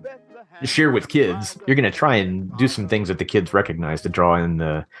to share with kids, you're going to try and do some things that the kids recognize to draw in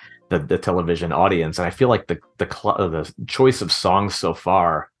the television audience. And I feel like the choice of songs so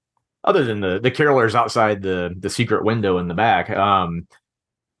far, other than the carolers outside the secret window in the back,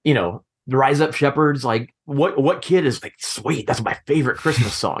 the Rise Up Shepherds, like what kid is like, sweet, that's my favorite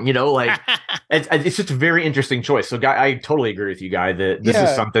Christmas song, like it's just a very interesting choice. So Guy, I totally agree with you, Guy, that this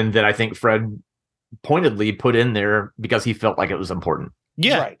is something that I think Fred pointedly put in there because he felt like it was important.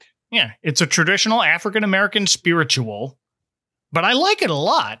 Yeah. Right. Yeah, it's a traditional African-American spiritual, but I like it a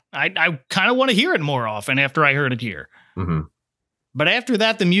lot. I kind of want to hear it more often after I heard it here. Mm-hmm. But after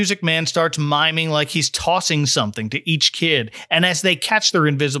that, the Music Man starts miming like he's tossing something to each kid. And as they catch their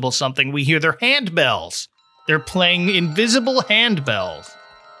invisible something, we hear their handbells. They're playing invisible handbells.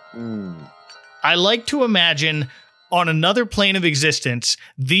 I like to imagine on another plane of existence,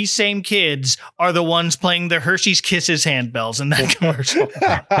 these same kids are the ones playing the Hershey's Kisses handbells in that commercial.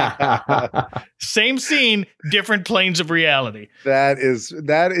 Same scene, different planes of reality. That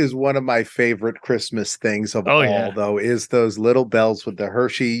is one of my favorite Christmas things of all, though, is those little bells with the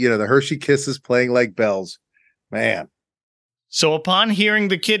Hershey, the Hershey Kisses playing like bells. Man. So upon hearing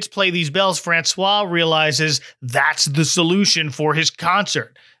the kids play these bells, Francois realizes that's the solution for his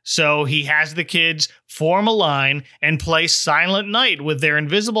concert. So he has the kids form a line and play Silent Night with their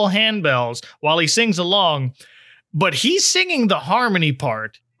invisible handbells while he sings along. But he's singing the harmony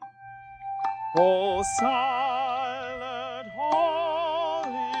part. Oh, silent,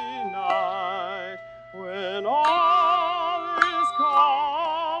 holy night, when all is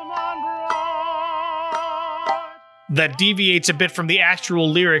calm and bright. That deviates a bit from the actual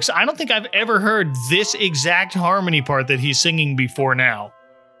lyrics. I don't think I've ever heard this exact harmony part that he's singing before now.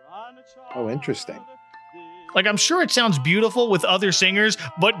 Oh, interesting. Like, I'm sure it sounds beautiful with other singers,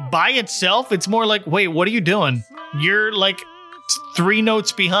 but by itself, it's more like, wait, what are you doing? You're like 3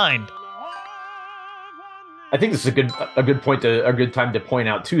 notes behind. I think this is a good time to point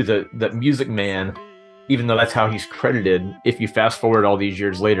out too that Music Man, even though that's how he's credited, if you fast forward all these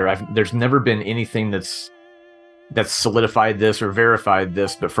years later, there's never been anything that's solidified this or verified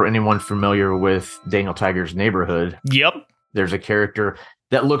this. But for anyone familiar with Daniel Tiger's Neighborhood, yep, there's a character.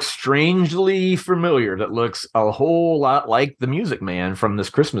 that looks strangely familiar, that looks a whole lot like the Music Man from this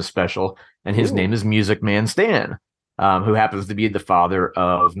Christmas special. And his name is Music Man Stan, who happens to be the father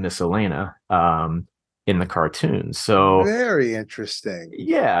of Miss Elena in the cartoon. So very interesting.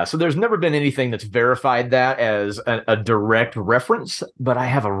 Yeah. So there's never been anything that's verified that as a direct reference, but I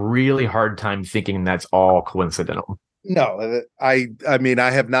have a really hard time thinking that's all coincidental. No, I mean, I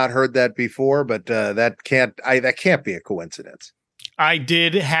have not heard that before, but that can't be a coincidence. I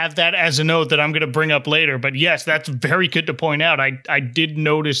did have that as a note that I'm going to bring up later, but yes, that's very good to point out. I did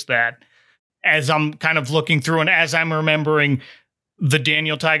notice that as I'm kind of looking through and as I'm remembering the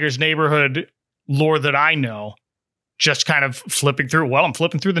Daniel Tiger's Neighborhood lore that I know, just kind of flipping through. Well, I'm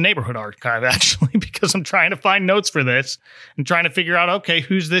flipping through the Neighborhood archive, actually, because I'm trying to find notes for this and trying to figure out, okay,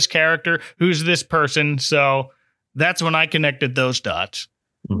 who's this character? Who's this person? So that's when I connected those dots.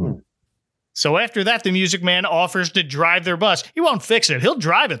 Mm-hmm. So after that, the Music Man offers to drive their bus. He won't fix it. He'll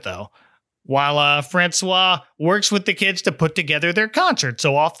drive it, though, while Francois works with the kids to put together their concert.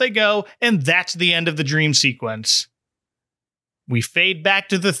 So off they go, and that's the end of the dream sequence. We fade back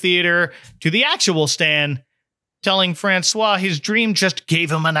to the theater, to the actual Stan, telling Francois his dream just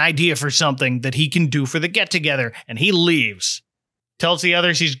gave him an idea for something that he can do for the get-together, and he leaves. Tells the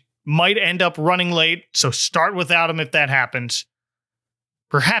others he might end up running late, so start without him if that happens.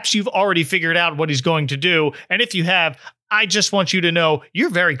 Perhaps you've already figured out what he's going to do, and if you have, I just want you to know you're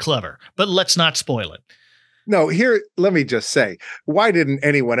very clever, but let's not spoil it. No, here, let me just say, why didn't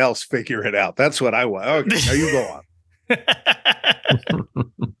anyone else figure it out? That's what I want. Okay, now you go on.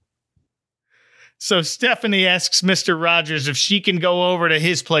 So Stephanie asks Mr. Rogers if she can go over to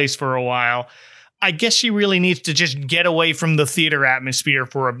his place for a while. I guess she really needs to just get away from the theater atmosphere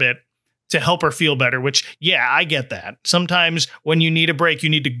for a bit to help her feel better, which, yeah, I get that. Sometimes when you need a break, you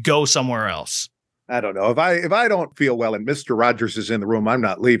need to go somewhere else. I don't know. If I don't feel well and Mr. Rogers is in the room, I'm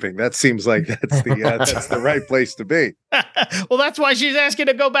not leaving. That seems like that's the right place to be. Well, that's why she's asking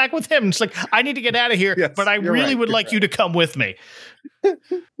to go back with him. It's like, I need to get out of here, Yes, but I really would like you to come with me.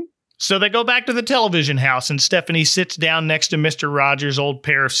 So they go back to the television house, and Stephanie sits down next to Mr. Rogers' old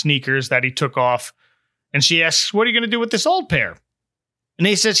pair of sneakers that he took off. And she asks, what are you going to do with this old pair? And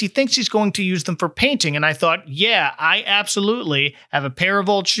he says he thinks he's going to use them for painting. And I thought, yeah, I absolutely have a pair of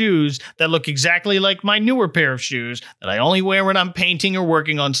old shoes that look exactly like my newer pair of shoes that I only wear when I'm painting or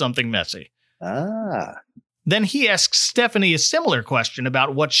working on something messy. Ah. Then he asks Stephanie a similar question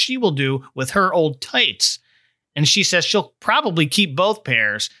about what she will do with her old tights. And she says she'll probably keep both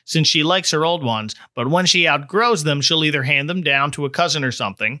pairs since she likes her old ones, but when she outgrows them, she'll either hand them down to a cousin or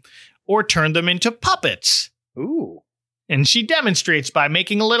something, or turn them into puppets. Ooh. And she demonstrates by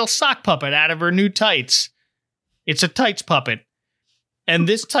making a little sock puppet out of her new tights. It's a tights puppet. And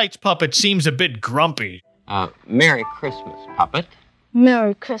this tights puppet seems a bit grumpy. Merry Christmas, puppet.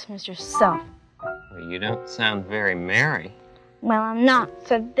 Merry Christmas yourself. Well, you don't sound very merry. Well, I'm not,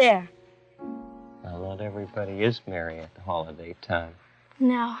 so there. Well, not everybody is merry at the holiday time.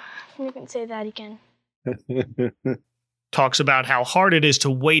 No, you can say that again. Talks about how hard it is to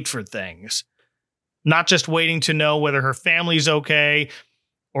wait for things. Not just waiting to know whether her family's okay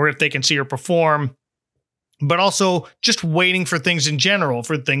or if they can see her perform, but also just waiting for things in general,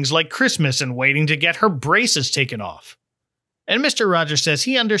 for things like Christmas and waiting to get her braces taken off. And Mr. Rogers says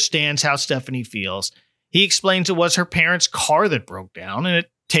he understands how Stephanie feels. He explains it was her parents' car that broke down, and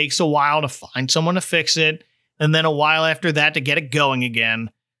it takes a while to find someone to fix it, and then a while after that to get it going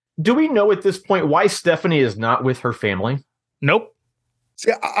again. Do we know at this point why Stephanie is not with her family? Nope.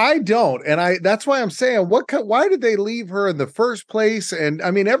 See, I don't, and that's why I'm saying, why did they leave her in the first place? And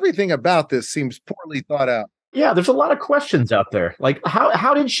I mean, everything about this seems poorly thought out. Yeah, there's a lot of questions out there. Like,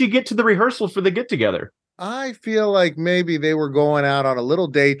 how did she get to the rehearsal for the get-together? I feel like maybe they were going out on a little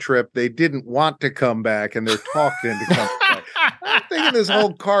day trip. They didn't want to come back, and they're talked into coming back. I'm thinking this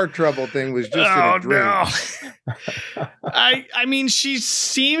whole car trouble thing was just in a dream. No. I mean, she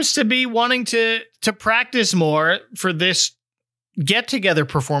seems to be wanting to practice more for this get-together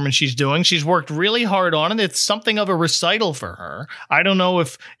performance she's doing. She's worked really hard on it. It's something of a recital for her. I don't know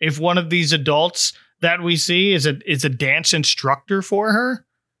if one of these adults that we see is a dance instructor for her,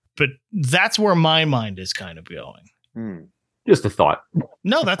 but that's where my mind is kind of going. Just a thought.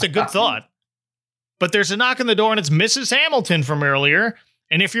 No, that's a good thought. But there's a knock on the door, and it's Mrs. Hamilton from earlier.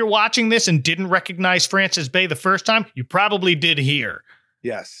 And if you're watching this and didn't recognize Frances Bay the first time, you probably did here.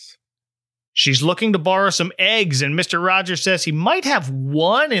 Yes. She's looking to borrow some eggs, and Mr. Rogers says he might have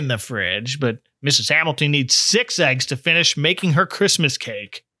one in the fridge, but Mrs. Hamilton needs 6 eggs to finish making her Christmas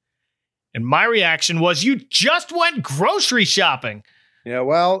cake. And my reaction was, you just went grocery shopping. Yeah,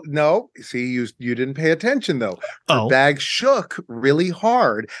 well, no. See, you didn't pay attention though. Her Oh. bag shook really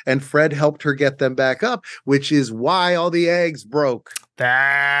hard, and Fred helped her get them back up, which is why all the eggs broke.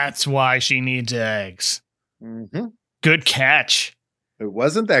 That's why she needs eggs. Mm-hmm. Good catch. It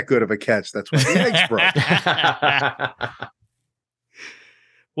wasn't that good of a catch. That's why the eggs broke.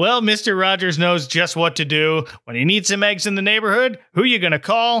 Well, Mr. Rogers knows just what to do. When he needs some eggs in the neighborhood, who you going to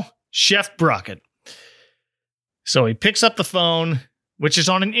call? Chef Brockett. So he picks up the phone, which is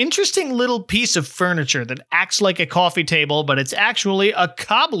on an interesting little piece of furniture that acts like a coffee table, but it's actually a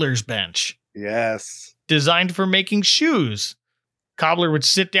cobbler's bench. Yes. Designed for making shoes. Cobbler would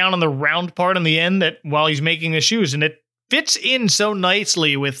sit down on the round part on the end that while he's making the shoes, and it fits in so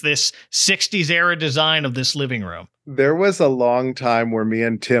nicely with this 60s era design of this living room. There was a long time where me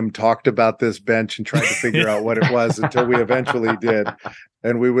and Tim talked about this bench and tried to figure out what it was until we eventually did.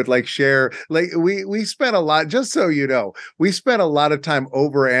 And we would share, we spent a lot, just so you know, we spent a lot of time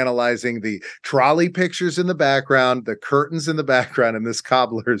over analyzing the trolley pictures in the background, the curtains in the background, and this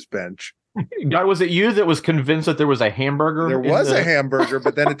cobbler's bench. Guy, was it you that was convinced that there was a hamburger? There was a hamburger,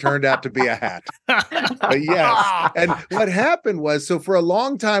 but then it turned out to be a hat. But yes. And what happened was, so for a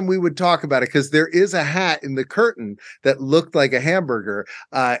long time we would talk about it because there is a hat in the curtain that looked like a hamburger.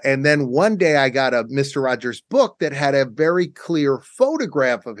 And then one day I got a Mr. Rogers book that had a very clear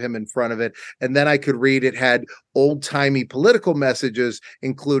photograph of him in front of it. And then I could read it had old-timey political messages,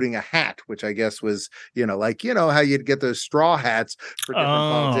 including a hat, which I guess was, how you'd get those straw hats for different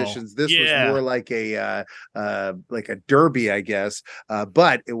politicians. This was more like a derby, I guess,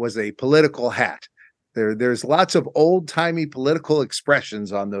 but it was a political hat. There's lots of old-timey political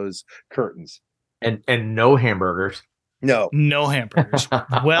expressions on those curtains, and no hamburgers. No hamburgers.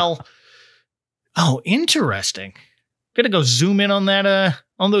 Well, interesting. Gotta go zoom in on that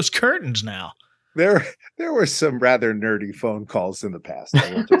on those curtains now. There were some rather nerdy phone calls in the past,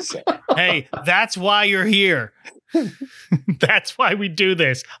 I will just say. Hey, that's why you're here. That's why we do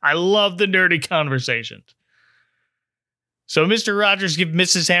this. I love the nerdy conversations. So Mr. Rogers gives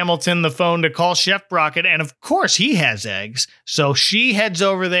Mrs. Hamilton the phone to call Chef Brockett, and of course he has eggs. So she heads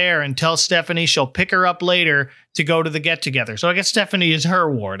over there and tells Stephanie she'll pick her up later to go to the get-together. So I guess Stephanie is her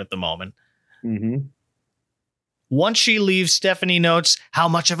ward at the moment. Mm-hmm. Once she leaves, Stephanie notes how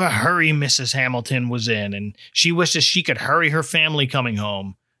much of a hurry Mrs. Hamilton was in, and she wishes she could hurry her family coming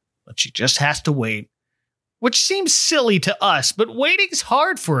home. But she just has to wait. Which seems silly to us, but waiting's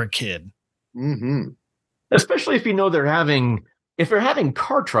hard for a kid. Mm-hmm. Especially if they're having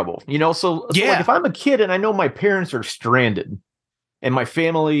car trouble, So like if I'm a kid and I know my parents are stranded and my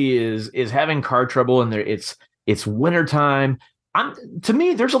family is having car trouble and it's wintertime, to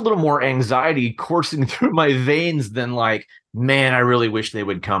me, there's a little more anxiety coursing through my veins than man, I really wish they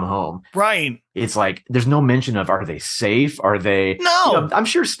would come home. Right. It's like, there's no mention of, are they safe? Are they? No. I'm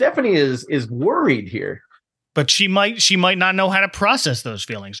sure Stephanie is worried here. But she might not know how to process those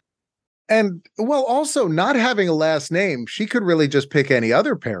feelings. And, well, also not having a last name, she could really just pick any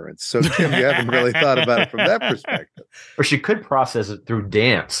other parents. So, Tim, you haven't really thought about it from that perspective. Or she could process it through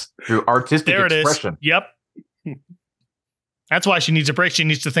dance, through artistic expression. Yep. That's why she needs a break. She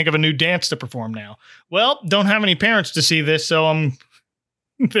needs to think of a new dance to perform now. Well, don't have any parents to see this, so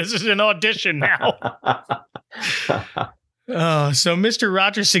this is an audition now. So Mr.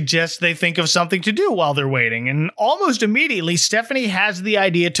 Rogers suggests they think of something to do while they're waiting, and almost immediately, Stephanie has the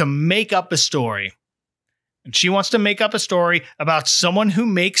idea to make up a story. And she wants to make up a story about someone who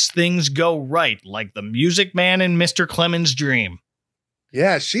makes things go right, like the Music Man in Mr. Clemens' Dream.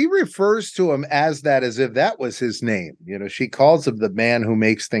 Yeah, she refers to him as that, as if that was his name. She calls him the man who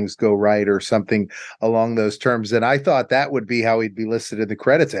makes things go right or something along those terms. And I thought that would be how he'd be listed in the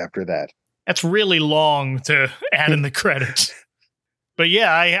credits after that. That's really long to add in the credits. But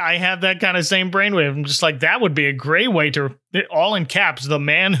yeah, I have that kind of same brainwave. I'm just like, that would be a great way to, all in caps, the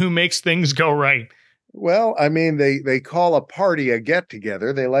man who makes things go right. Well, I mean, they call a party a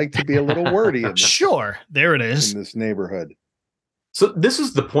get-together. They like to be a little wordy. Sure, there it is. In this neighborhood. So this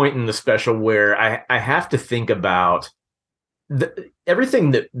is the point in the special where I have to think about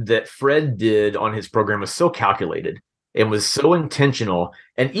everything that Fred did on his program was so calculated and was so intentional.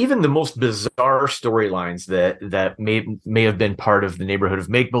 And even the most bizarre storylines that may have been part of the neighborhood of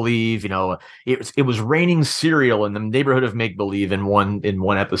make-believe, it was raining cereal in the neighborhood of make-believe in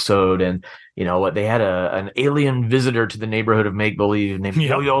one episode. And, they had an alien visitor to the neighborhood of make-believe named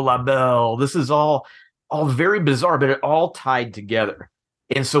Yo-Yo La Belle. This is all very bizarre, but it all tied together.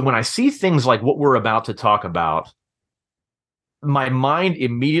 And so when I see things like what we're about to talk about, my mind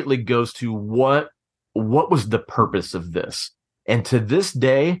immediately goes to what was the purpose of this? And to this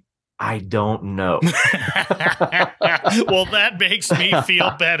day, I don't know. Well, that makes me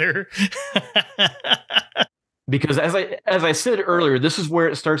feel better. Because as I said earlier, this is where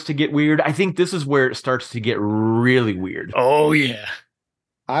it starts to get weird. I think this is where it starts to get really weird. Oh, yeah.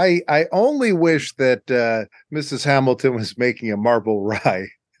 I only wish that Mrs. Hamilton was making a marble rye,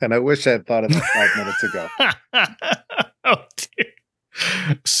 and I wish I had thought of that 5 minutes ago. Oh, dear.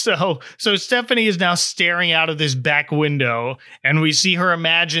 So Stephanie is now staring out of this back window, and we see her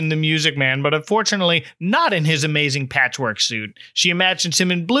imagine the Music Man, but unfortunately not in his amazing patchwork suit. She imagines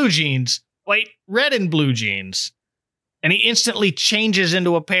him in blue jeans. Wait, red and blue jeans. And he instantly changes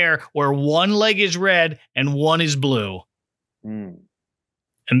into a pair where one leg is red and one is blue. Mm.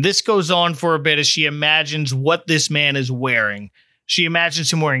 And this goes on for a bit as she imagines what this man is wearing. She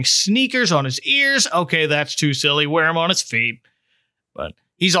imagines him wearing sneakers on his ears. Okay, that's too silly. Wear them on his feet. But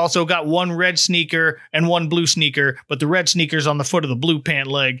he's also got one red sneaker and one blue sneaker, but the red sneaker's on the foot of the blue pant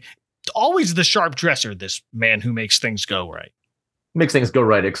leg. Always the sharp dresser, this man who makes things go right. Makes things go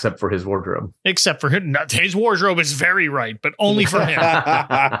right, except for his wardrobe. Except for him. His wardrobe is very right, but only for him.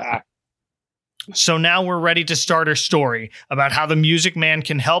 So now we're ready to start her story about how the Music Man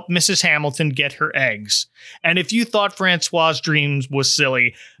can help Mrs. Hamilton get her eggs. And if you thought Francois's dreams was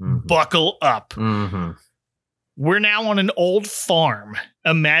silly, buckle up. Mm-hmm. We're now on an old farm,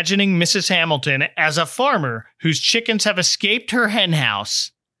 imagining Mrs. Hamilton as a farmer whose chickens have escaped her hen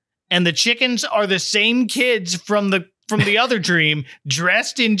house. And the chickens are the same kids from the other dream,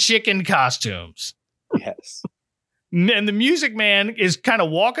 dressed in chicken costumes. Yes. And the Music Man is kind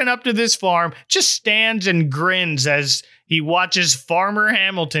of walking up to this farm, just stands and grins as he watches Farmer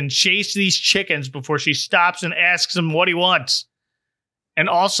Hamilton chase these chickens before she stops and asks him what he wants. And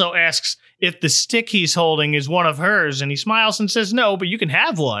also asks if the stick he's holding is one of hers. And he smiles and says, no, but you can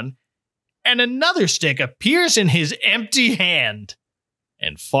have one. And another stick appears in his empty hand.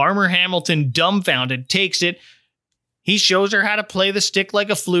 And Farmer Hamilton, dumbfounded, takes it. He shows her how to play the stick like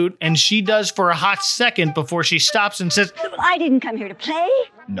a flute, and she does for a hot second before she stops and says, I didn't come here to play.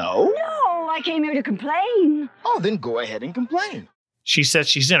 No? No, I came here to complain. Oh, then go ahead and complain. She says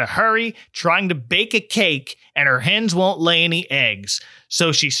she's in a hurry, trying to bake a cake, and her hens won't lay any eggs.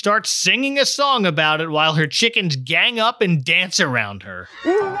 So she starts singing a song about it while her chickens gang up and dance around her.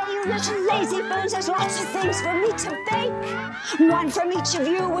 You little lazy bones, there's lots of things for me to bake. One from each of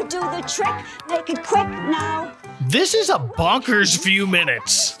you would do the trick. Make it quick now. This is a bonkers few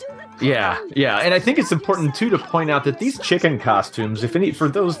minutes. Yeah. And I think it's important, too, to point out that these chicken costumes, for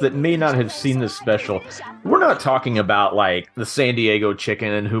those that may not have seen this special, we're not talking about, like, the San Diego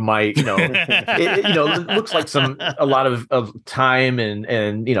chicken who might, it looks like a lot of time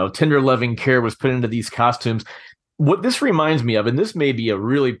and tender loving care was put into these costumes. What this reminds me of, and this may be a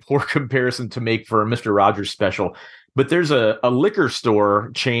really poor comparison to make for a Mr. Rogers special, but there's a liquor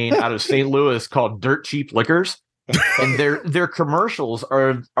store chain out of St. Louis called Dirt Cheap Liquors. And their commercials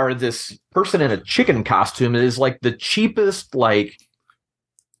are this person in a chicken costume. It is like the cheapest,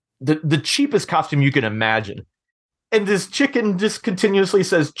 the cheapest costume you can imagine. And this chicken just continuously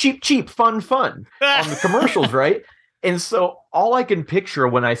says cheap, cheap, fun, fun on the commercials, right? And so all I can picture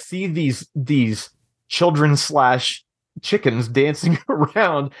when I see these children / chickens dancing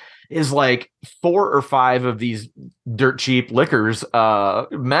around is like 4 or 5 of these Dirt Cheap Liquors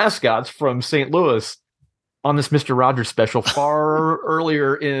mascots from St. Louis on this Mr. Rogers special far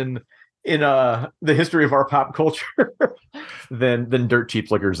earlier in the history of our pop culture than Dirt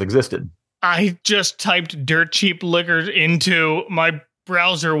Cheap Liquors existed. I just typed Dirt Cheap Liquors into my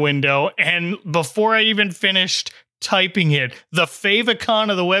browser window, and before I even finished typing it, the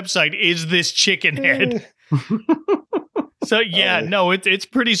favicon of the website is this chicken head. So yeah, no, it's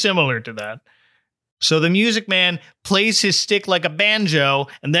pretty similar to that. So the Music Man plays his stick like a banjo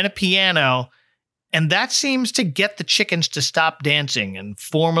and then a piano, and that seems to get the chickens to stop dancing and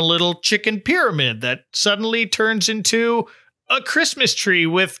form a little chicken pyramid that suddenly turns into a Christmas tree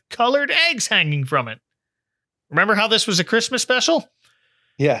with colored eggs hanging from it. Remember how this was a Christmas special?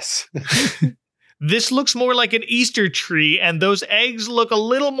 Yes. This looks more like an Easter tree, and those eggs look a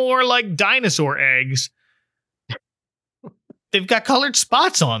little more like dinosaur eggs. They've got colored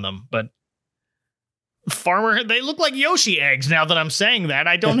spots on them, but they look like Yoshi eggs now that I'm saying that.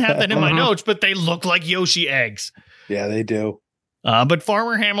 I don't have that in my notes, but they look like Yoshi eggs. Yeah, they do. But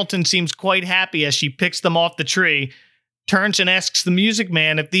Farmer Hamilton seems quite happy as she picks them off the tree, turns and asks the Music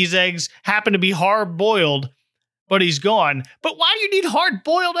Man if these eggs happen to be hard-boiled, but he's gone. But why do you need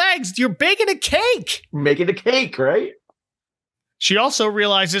hard-boiled eggs? You're baking a cake! Making a cake, right? She also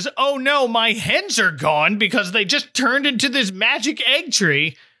realizes, oh no, my hens are gone because they just turned into this magic egg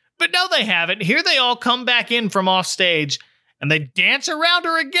tree. But no, they haven't. Here they all come back in from off stage, and they dance around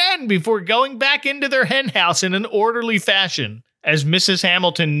her again before going back into their hen house in an orderly fashion, as Mrs.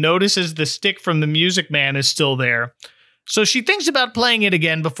 Hamilton notices the stick from the Music Man is still there. So she thinks about playing it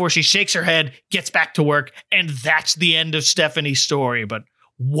again before she shakes her head, gets back to work, and that's the end of Stephanie's story. But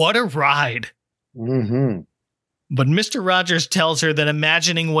what a ride. Mm-hmm. But Mr. Rogers tells her that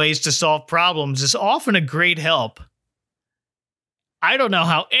imagining ways to solve problems is often a great help. I don't know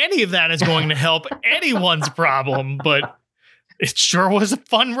how any of that is going to help anyone's problem, but it sure was a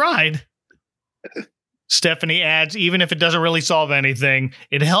fun ride. Stephanie adds, even if it doesn't really solve anything,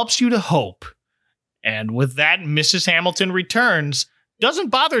 it helps you to hope. And with that, Mrs. Hamilton returns, doesn't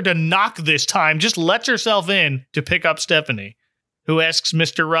bother to knock this time, just lets herself in to pick up Stephanie, who asks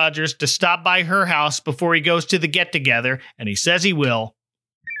Mr. Rogers to stop by her house before he goes to the get-together, and he says he will.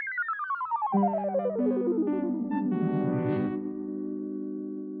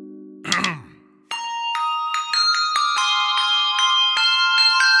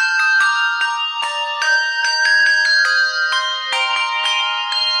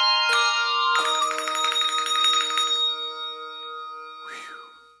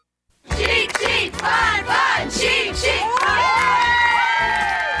 Cheap, cheap, fun, fun, cheap, cheap, fun.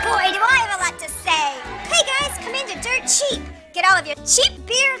 Boy, do I have a lot to say. Hey guys, come into Dirt Cheap. Get all of your cheap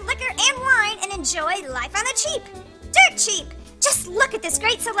beer, liquor, and wine and enjoy life on the cheap. Dirt Cheap. Just look at this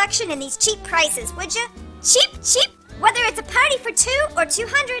great selection and these cheap prices, would you? Cheap, cheap. Whether it's a party for 2 or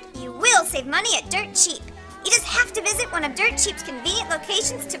 200, you will save money at Dirt Cheap. You just have to visit one of Dirt Cheap's convenient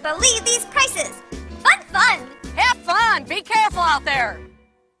locations to believe these prices. Fun, fun. Have fun. Be careful out there.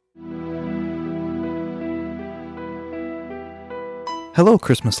 Hello,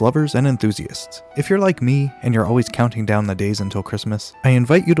 Christmas lovers and enthusiasts. If you're like me and you're always counting down the days until Christmas, I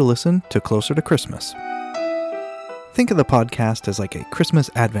invite you to listen to Closer to Christmas. Think of the podcast as like a Christmas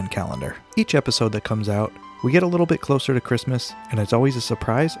advent calendar. Each episode that comes out, we get a little bit closer to Christmas, and it's always a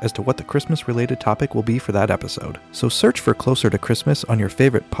surprise as to what the Christmas-related topic will be for that episode. So search for Closer to Christmas on your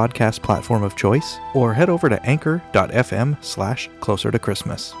favorite podcast platform of choice, or head over to anchor.fm/closer to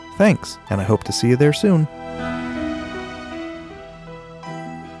Christmas. Thanks, and I hope to see you there soon.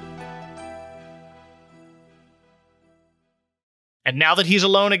 And now that he's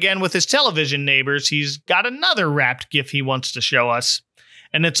alone again with his television neighbors, he's got another wrapped gift he wants to show us.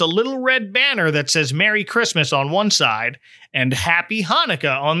 And it's a little red banner that says Merry Christmas on one side and Happy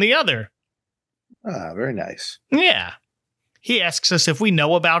Hanukkah on the other. Ah, very nice. Yeah. He asks us if we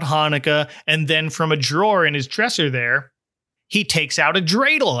know about Hanukkah, and then from a drawer in his dresser there, he takes out a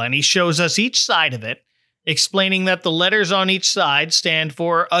dreidel and he shows us each side of it, explaining that the letters on each side stand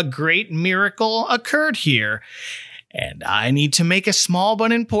for a great miracle occurred here. And I need to make a small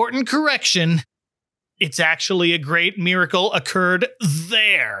but important correction. It's actually a great miracle occurred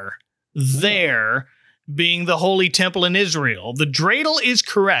there. There being the Holy Temple in Israel. The dreidel is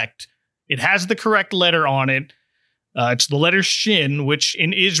correct. It has the correct letter on it. It's the letter Shin, which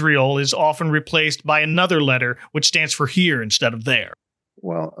in Israel is often replaced by another letter, which stands for here instead of there.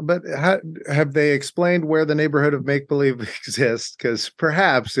 Well, but have they explained where the neighborhood of make-believe exists? Because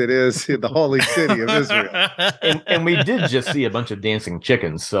perhaps it is in the holy city of Israel. and we did just see a bunch of dancing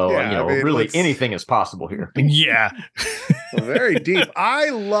chickens, so really anything is possible here. Yeah. Very deep.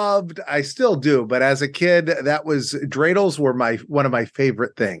 I still do, but as a kid, dreidels were one of my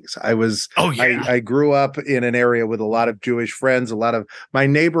favorite things. I grew up in an area with a lot of Jewish friends. A lot of my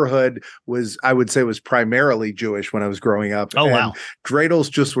neighborhood was primarily Jewish when I was growing up. Oh, wow. Dreidels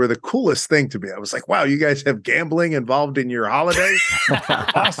just were the coolest thing to me. I was like, wow, you guys have gambling involved in your holiday?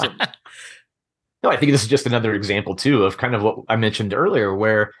 Awesome. No, I think this is just another example, too, of kind of what I mentioned earlier,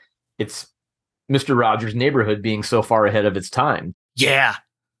 where it's Mr. Rogers' neighborhood being so far ahead of its time. Yeah.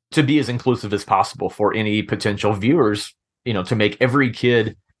 To be as inclusive as possible for any potential viewers, to make every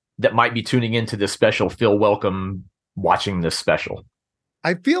kid that might be tuning into this special feel welcome watching this special.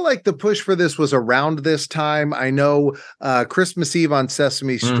 I feel like the push for this was around this time. I know Christmas Eve on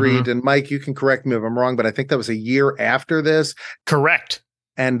Sesame Street, and Mike, you can correct me if I'm wrong, but I think that was a year after this. Correct.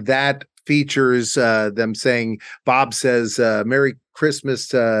 And that features them saying, Bob says, Merry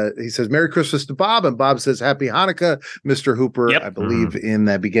Christmas. He says, Merry Christmas to Bob, and Bob says, Happy Hanukkah, Mr. Hooper, I believe, in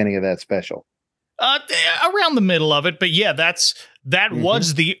the beginning of that special. Around the middle of it, but yeah, that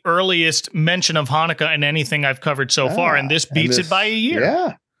was the earliest mention of Hanukkah in anything I've covered so far, and this beats it by a year.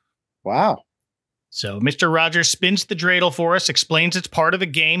 Yeah. Wow. So Mr. Rogers spins the dreidel for us, explains it's part of a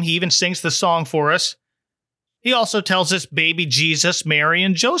game. He even sings the song for us. He also tells us baby Jesus, Mary,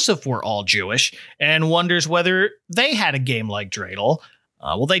 and Joseph were all Jewish, and wonders whether they had a game like dreidel.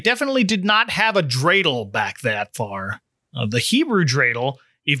 Well, they definitely did not have a dreidel back that far. The Hebrew dreidel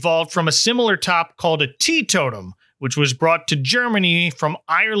evolved from a similar top called a teetotum, which was brought to Germany from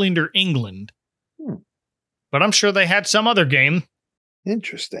Ireland or England. But I'm sure they had some other game.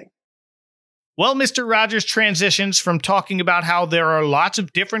 Interesting. Well, Mr. Rogers transitions from talking about how there are lots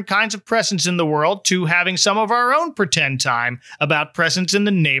of different kinds of presents in the world to having some of our own pretend time about presents in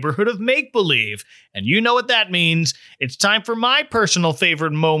the neighborhood of make-believe. And you know what that means. It's time for my personal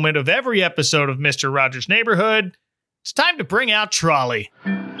favorite moment of every episode of Mr. Rogers' Neighborhood. It's time to bring out Trolley.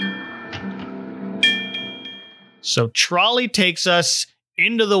 So Trolley takes us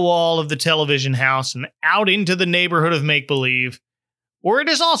into the wall of the television house and out into the neighborhood of make-believe, where it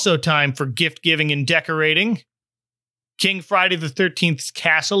is also time for gift-giving and decorating. King Friday the 13th's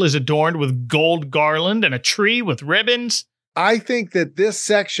castle is adorned with gold garland and a tree with ribbons. I think that this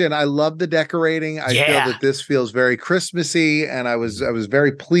section, I love the decorating. I feel that this feels very Christmassy, and I was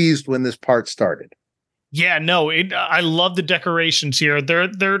very pleased when this part started. Yeah, no, I love the decorations here.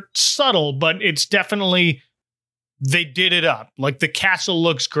 They're subtle, but it's definitely, they did it up. Like, the castle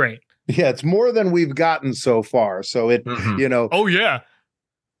looks great. Yeah, it's more than we've gotten so far. So it, Oh, yeah.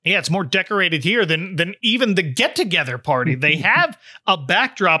 Yeah, it's more decorated here than even the get-together party. They have a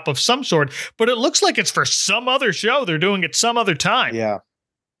backdrop of some sort, but it looks like it's for some other show. They're doing it some other time. Yeah.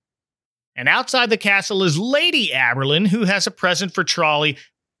 And outside the castle is Lady Aberlin, who has a present for Trolley,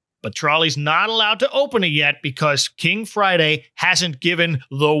 but Trolley's not allowed to open it yet because King Friday hasn't given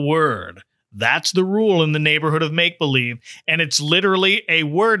the word. That's the rule in the neighborhood of make-believe, and it's literally a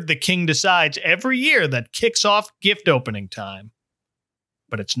word the king decides every year that kicks off gift opening time.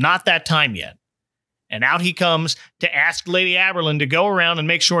 But it's not that time yet. And out he comes to ask Lady Aberlin to go around and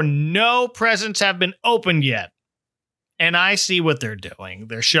make sure no presents have been opened yet. And I see what they're doing.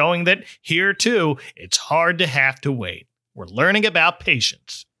 They're showing that here, too, it's hard to have to wait. We're learning about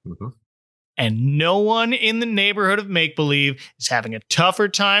patience. Mm-hmm. And no one in the neighborhood of make-believe is having a tougher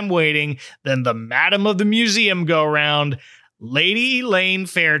time waiting than the Madam of the Museum go-round, Lady Elaine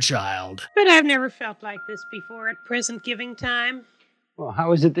Fairchild. But I've never felt like this before at present giving time. Well,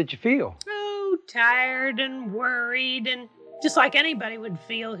 how is it that you feel? Oh, tired and worried, and just like anybody would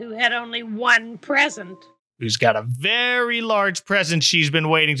feel who had only one present. Who's got a very large present she's been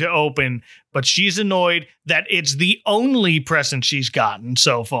waiting to open, but she's annoyed that it's the only present she's gotten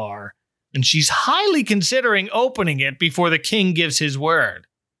so far. And she's highly considering opening it before the king gives his word.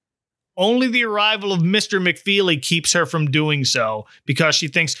 Only the arrival of Mr. McFeely keeps her from doing so, because she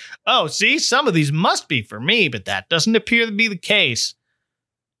thinks, oh, see, some of these must be for me, but that doesn't appear to be the case.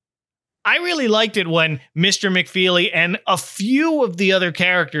 I really liked it when Mr. McFeely and a few of the other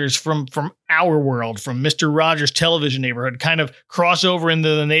characters from our world, from Mr. Rogers' television neighborhood, kind of cross over into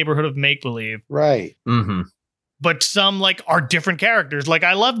the neighborhood of make-believe. Right. Mm-hmm. But some, are different characters.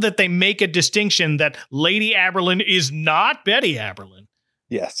 I love that they make a distinction that Lady Aberlin is not Betty Aberlin.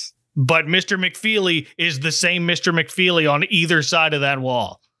 Yes. But Mr. McFeely is the same Mr. McFeely on either side of that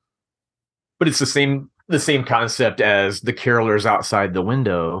wall. But it's the same concept as the carolers outside the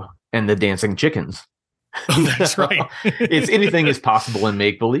window and the dancing chickens. That's right. It's anything is possible in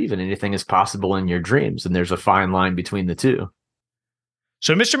make-believe and anything is possible in your dreams. And there's a fine line between the two.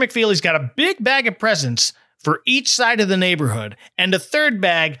 So Mr. McFeely's got a big bag of presents for each side of the neighborhood, and a third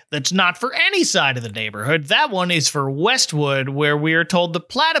bag that's not for any side of the neighborhood. That one is for Westwood, where we are told the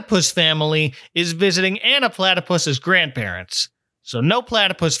Platypus family is visiting Anna Platypus's grandparents. So no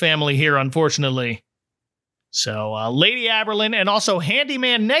Platypus family here, unfortunately. So Lady Aberlin and also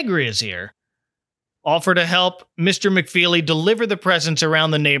Handyman Negri is here. Offer to help Mr. McFeely deliver the presents around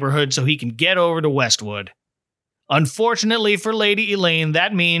the neighborhood so he can get over to Westwood. Unfortunately for Lady Elaine,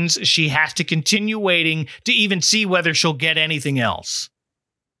 that means she has to continue waiting to even see whether she'll get anything else.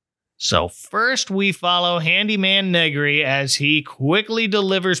 So first we follow Handyman Negri as he quickly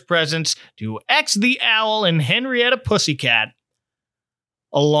delivers presents to X the Owl and Henrietta Pussycat,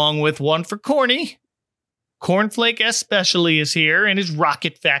 along with one for Corny. Cornflake especially is here in his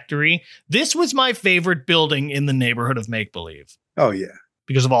rocket factory. This was my favorite building in the neighborhood of make-believe. Oh, yeah.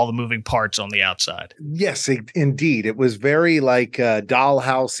 Because of all the moving parts on the outside. Yes, indeed. It was very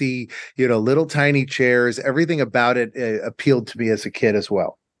dollhousey, little tiny chairs. Everything about it appealed to me as a kid as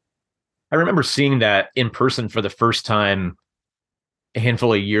well. I remember seeing that in person for the first time a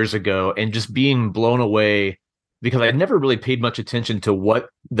handful of years ago and just being blown away because I had never really paid much attention to what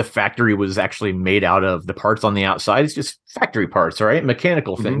the factory was actually made out of. The parts on the outside, it's just factory parts, right?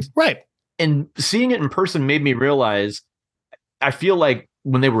 Mechanical things. Right. And seeing it in person made me realize, I feel like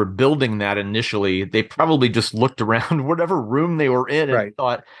when they were building that initially, they probably just looked around whatever room they were in and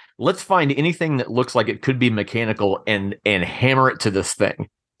thought, let's find anything that looks like it could be mechanical and hammer it to this thing.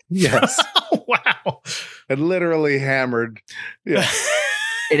 Yes. Wow. And literally hammered. Yeah.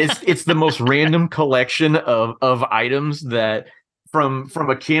 It's the most random collection of items that from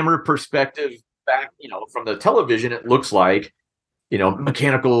a camera perspective back, from the television, it looks like,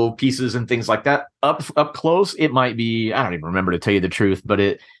 mechanical pieces and things like that. Up close, it might be, I don't even remember, to tell you the truth, but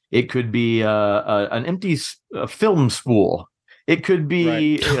it could be an empty film spool. It could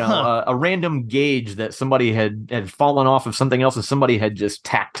be a random gauge that somebody had fallen off of something else and somebody had just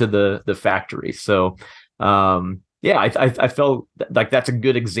tacked to the factory. So I felt like that's a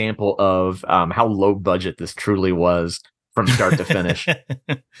good example of how low budget this truly was from start to finish.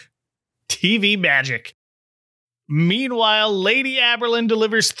 TV magic. Meanwhile, Lady Aberlin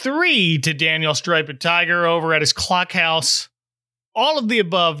delivers 3 to Daniel Striped Tiger over at his clock house. All of the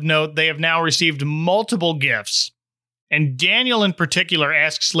above note they have now received multiple gifts. And Daniel in particular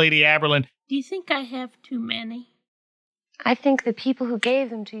asks Lady Aberlin, "Do you think I have too many?" I think the people who gave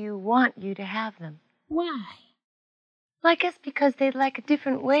them to you want you to have them. Why? Well, I guess because they'd like a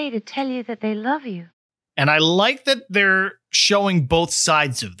different way to tell you that they love you. And I like that they're showing both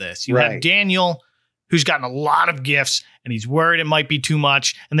sides of this. You have Daniel, who's gotten a lot of gifts, and he's worried it might be too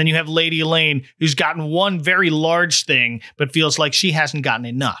much. And then you have Lady Elaine, who's gotten one very large thing, but feels like she hasn't gotten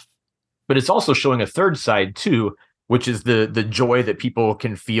enough. But it's also showing a third side, too, which is the joy that people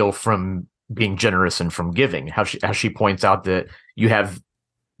can feel from being generous and from giving. How she points out that you have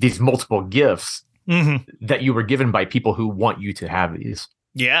these multiple gifts that you were given by people who want you to have these.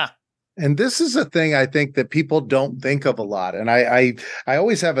 Yeah. And this is a thing I think that people don't think of a lot. And I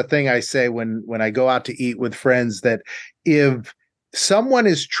always have a thing I say when I go out to eat with friends, that if someone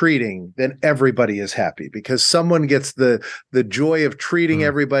is treating, then everybody is happy, because someone gets the joy of treating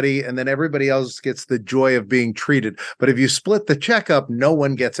everybody, and then everybody else gets the joy of being treated. But if you split the check up, no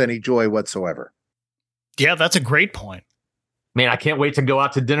one gets any joy whatsoever. Yeah, that's a great point. Man, I can't wait to go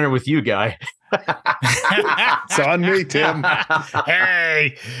out to dinner with you, Guy. It's on me, Tim.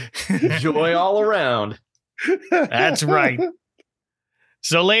 Hey. Joy all around. That's right.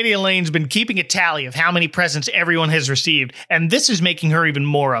 So Lady Elaine's been keeping a tally of how many presents everyone has received, and this is making her even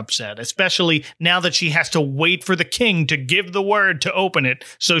more upset, especially now that she has to wait for the king to give the word to open it.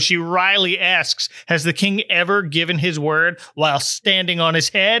 So she wryly asks, has the king ever given his word while standing on his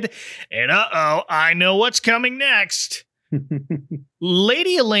head? And I know what's coming next.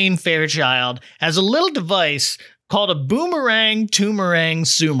 Lady Elaine Fairchild has a little device called a boomerang, toomerang,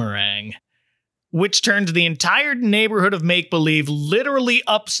 soomerang, which turns the entire neighborhood of make-believe literally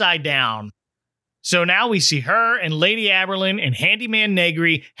upside down. So now we see her and Lady Aberlin and Handyman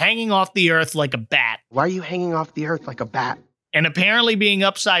Negri hanging off the earth like a bat. Why are you hanging off the earth like a bat? And apparently being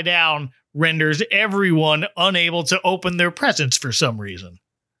upside down renders everyone unable to open their presents for some reason.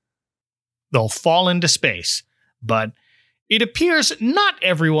 They'll fall into space, but it appears not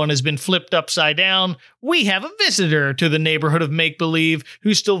everyone has been flipped upside down. We have a visitor to the neighborhood of make-believe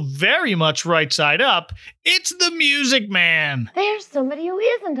who's still very much right side up. It's the Music Man. There's somebody who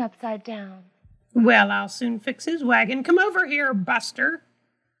isn't upside down. Well, I'll soon fix his wagon. Come over here, Buster.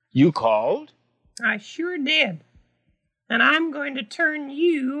 You called? I sure did. And I'm going to turn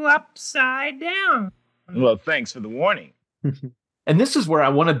you upside down. Well, thanks for the warning. And this is where I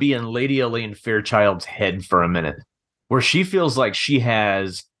want to be in Lady Elaine Fairchild's head for a minute, where she feels like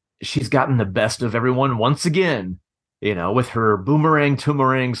she's gotten the best of everyone once again, with her boomerang,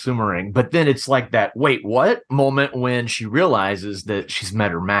 toomerang, soomerang. But then it's like that, wait, what moment when she realizes that she's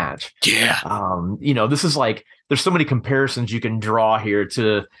met her match. Yeah. This is like, there's so many comparisons you can draw here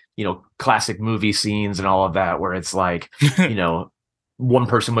to, classic movie scenes and all of that, where it's like, one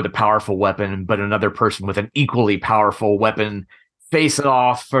person with a powerful weapon, but another person with an equally powerful weapon face it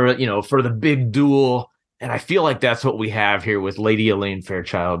off for the big duel. And I feel like that's what we have here with Lady Elaine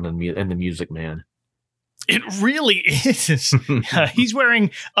Fairchild and the Music Man. It really is. He's wearing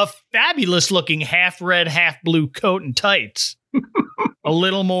a fabulous-looking half-red, half-blue coat and tights. a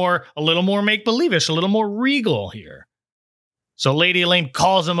little more make-believe-ish, a little more regal here. So Lady Elaine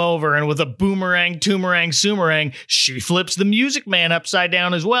calls him over, and with a boomerang, toomerang, soomerang, she flips the Music Man upside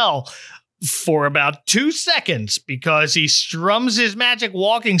down as well. For about 2 seconds, because he strums his magic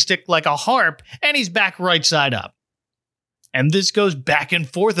walking stick like a harp, and he's back right side up. And this goes back and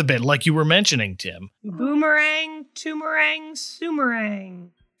forth a bit, like you were mentioning, Tim. Boomerang, toomerang, soomerang.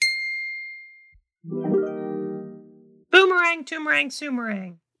 Boomerang, toomerang,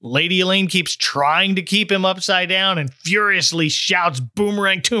 soomerang. Lady Elaine keeps trying to keep him upside down and furiously shouts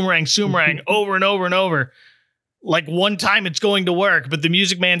boomerang, toomerang, soomerang over and over and over. Like one time it's going to work, but the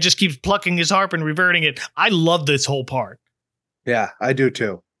Music Man just keeps plucking his harp and reverting it. I love this whole part. Yeah, I do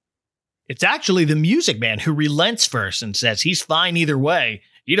too. It's actually the Music Man who relents first and says he's fine either way.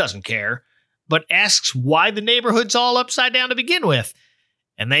 He doesn't care, but asks why the neighborhood's all upside down to begin with.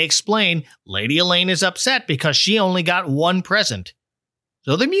 And they explain Lady Elaine is upset because she only got one present.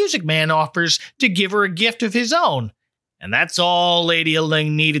 So the Music Man offers to give her a gift of his own. And that's all Lady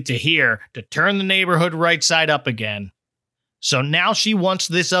Elaine needed to hear to turn the neighborhood right side up again. So now she wants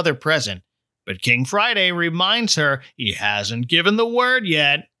this other present. But King Friday reminds her he hasn't given the word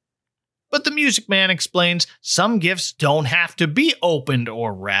yet. But the Music Man explains some gifts don't have to be opened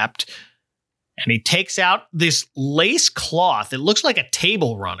or wrapped. And he takes out this lace cloth. It looks like a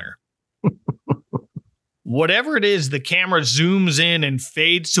table runner. Whatever it is, the camera zooms in and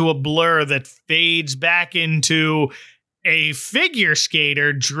fades to a blur that fades back into a figure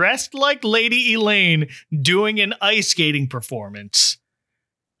skater dressed like Lady Elaine doing an ice skating performance.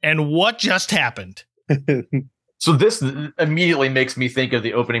 And what just happened? So this immediately makes me think of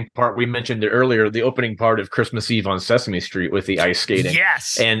the opening part we mentioned earlier, the opening part of Christmas Eve on Sesame Street with the ice skating.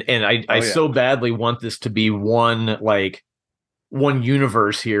 Yes. And I so badly want this to be one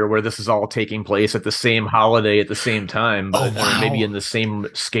universe here where this is all taking place at the same holiday at the same time, but or maybe in the same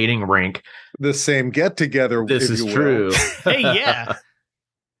skating rink. The same get together. This is true. Hey, yeah.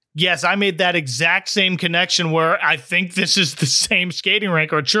 Yes, I made that exact same connection where I think this is the same skating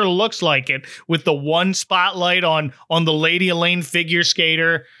rink, or it sure looks like it, with the one spotlight on the Lady Elaine figure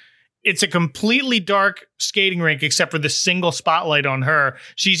skater. It's a completely dark skating rink except for the single spotlight on her.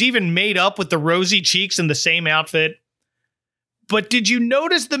 She's even made up with the rosy cheeks in the same outfit. But did you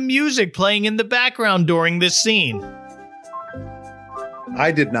notice the music playing in the background during this scene?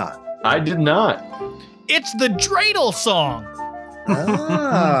 I did not. I did not. It's the dreidel song.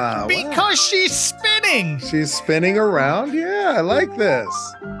 Because she's spinning. She's spinning around. Yeah, I like this.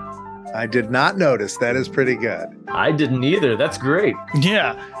 I did not notice. That is pretty good. I didn't either. That's great.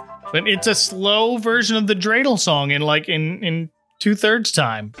 Yeah. But it's a slow version of the dreidel song in 2/3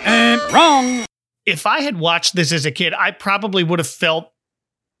 time. And wrong. If I had watched this as a kid, I probably would have felt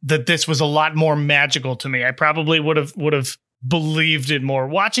that this was a lot more magical to me. I probably would have believed it more.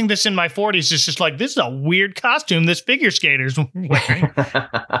 Watching this in my 40s is just like, this is a weird costume this figure skater's wearing.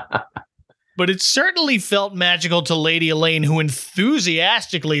 But it certainly felt magical to Lady Elaine, who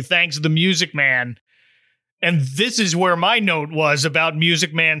enthusiastically thanks the Music Man. And this is where my note was about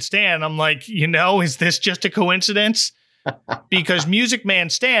Music Man Stan. I'm like, is this just a coincidence? Because Music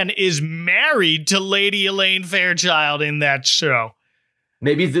Man Stan is married to Lady Elaine Fairchild in that show.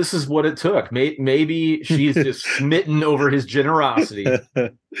 Maybe this is what it took. Maybe she's just smitten over his generosity.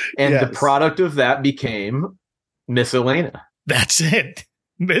 And the product of that became Miss Elena. That's it.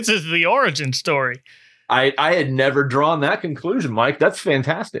 This is the origin story. I had never drawn that conclusion, Mike. That's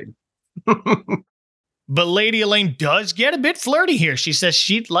fantastic. But Lady Elaine does get a bit flirty here. She says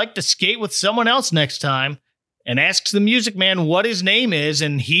she'd like to skate with someone else next time and asks the Music Man what his name is,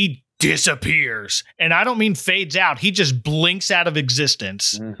 and he disappears. And I don't mean fades out. He just blinks out of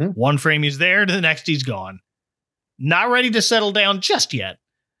existence. Mm-hmm. One frame he's there, to the next he's gone. Not ready to settle down just yet.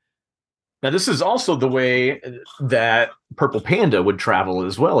 Now, this is also the way that Purple Panda would travel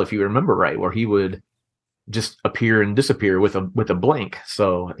as well, if you remember right, where he would just appear and disappear with a blink.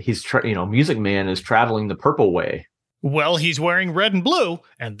 So he's Music Man is traveling the purple way. Well, he's wearing red and blue,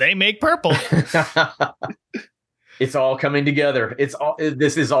 and they make purple. It's all coming together.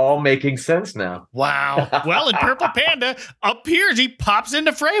 This is all making sense now. Wow. Well, and Purple Panda appears. He pops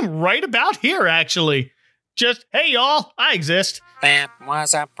into frame right about here, actually. Just, hey, y'all, I exist. That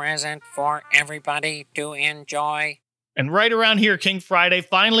was a present for everybody to enjoy. And right around here, King Friday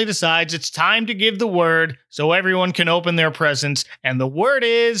finally decides it's time to give the word so everyone can open their presents. And the word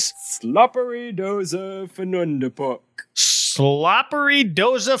is... Sloppery doza fanundapuk. Sloppery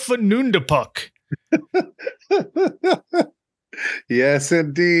doza fanundapuk. Yes,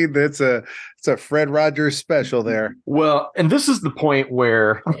 indeed. It's a Fred Rogers special there. Well, and this is the point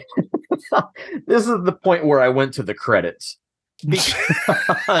where I went to the credits.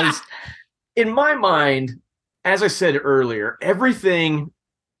 Because in my mind, as I said earlier, everything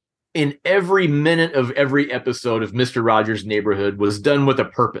in every minute of every episode of Mr. Rogers' Neighborhood was done with a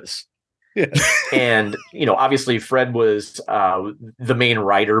purpose. Yeah. And obviously Fred was the main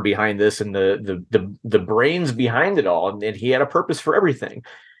writer behind this and the brains behind it all, and he had a purpose for everything.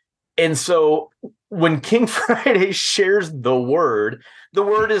 And so when King Friday shares the word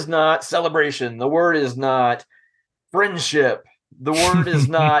is not celebration, the word is not friendship, the word is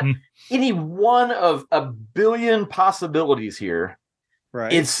not any one of a billion possibilities here.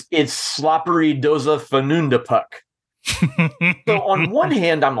 Right. It's sloppery doza fanundapuk. So on one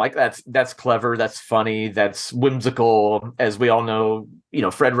hand, I'm like, that's clever, that's funny, that's whimsical. As we all know,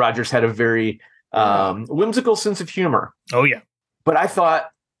 Fred Rogers had a very whimsical sense of humor. Oh yeah. But I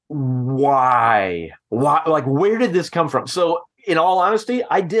thought, why? Like, where did this come from? So in all honesty,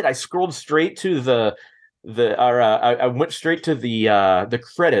 I did. I scrolled straight to I went straight to the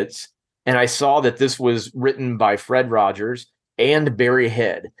credits, and I saw that this was written by Fred Rogers and Barry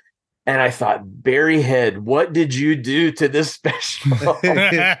Head. And I thought, Barry Head, what did you do to this special?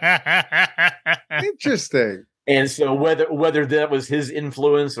 Interesting. And so whether that was his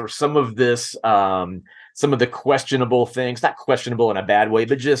influence or some of this, some of the questionable things, not questionable in a bad way,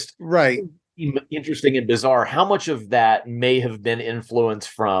 but just right, interesting and bizarre, how much of that may have been influence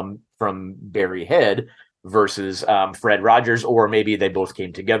from Barry Head versus Fred Rogers, or maybe they both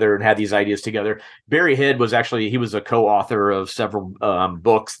came together and had these ideas together. Barry Head was he was a co-author of several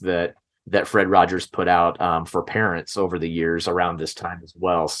books that Fred Rogers put out for parents over the years around this time as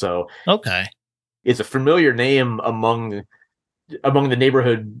well. So okay, it's a familiar name among the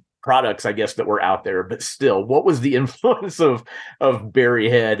neighborhood products, I guess, that were out there. But still, what was the influence of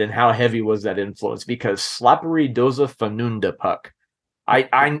Barry Head, and how heavy was that influence? Because Slappery Doza Fanunda Puck.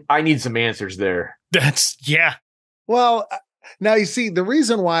 I need some answers there. Yeah. Well, now you see, the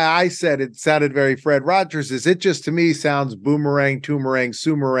reason why I said it sounded very Fred Rogers is it just to me sounds boomerang, toomerang,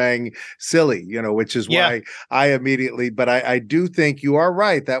 sumerang, silly, which is why I immediately, but I do think you are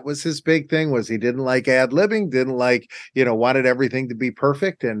right. That was his big thing, was he didn't like ad-libbing, didn't like, wanted everything to be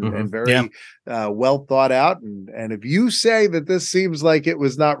perfect and very well thought out. And if you say that this seems like it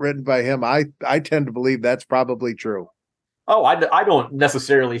was not written by him, I tend to believe that's probably true. Oh, I don't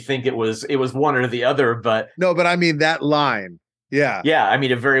necessarily think it was one or the other, but no, but I mean that line. Yeah. Yeah. I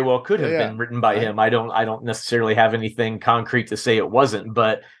mean, it very well could have been written by him. I don't necessarily have anything concrete to say it wasn't,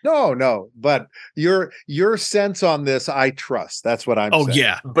 but no, but your sense on this, I trust. That's what I'm saying. Oh,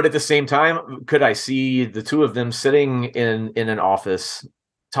 yeah. But at the same time, could I see the two of them sitting in an office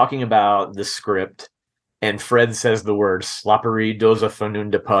talking about the script, and Fred says the word Slappery Doza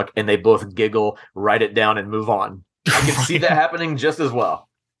Fanunda Puck, and they both giggle, write it down, and move on? I can see that happening just as well.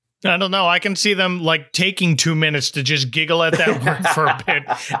 I don't know. I can see them taking 2 minutes to just giggle at that word for a bit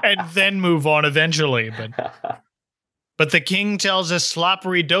and then move on eventually. But the king tells us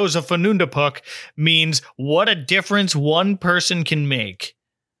Slappery Doza Fanundapuk means what a difference one person can make,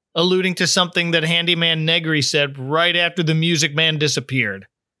 alluding to something that Handyman Negri said right after the Music Man disappeared.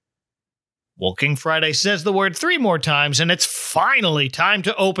 Well, King Friday says the word 3 more times, and it's finally time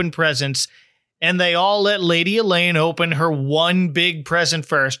to open presents. And they all let Lady Elaine open her one big present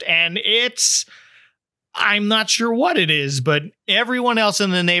first. And I'm not sure what it is, but everyone else in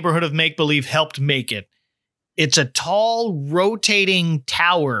the neighborhood of Make-Believe helped make it. It's a tall, rotating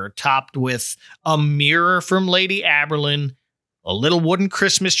tower topped with a mirror from Lady Aberlin, a little wooden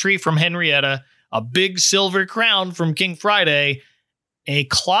Christmas tree from Henrietta, a big silver crown from King Friday, a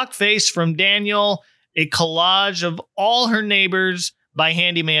clock face from Daniel, a collage of all her neighbors by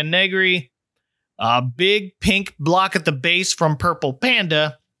Handyman Negri, a big pink block at the base from Purple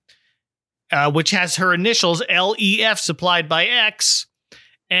Panda, which has her initials LEF supplied by X,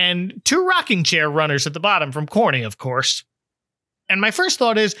 and 2 rocking chair runners at the bottom from Corny, of course. And my first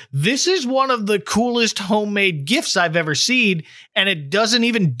thought is, this is one of the coolest homemade gifts I've ever seen, and it doesn't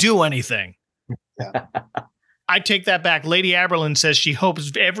even do anything. Yeah. I take that back. Lady Aberlin says she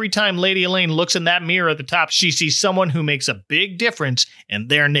hopes every time Lady Elaine looks in that mirror at the top, she sees someone who makes a big difference in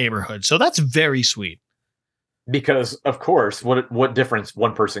their neighborhood. So that's very sweet. Because, of course, what difference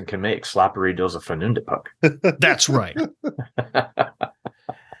one person can make? Slappery Doza Fanundapuk. That's right.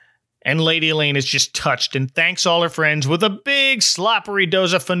 And Lady Elaine is just touched and thanks all her friends with a big Slappery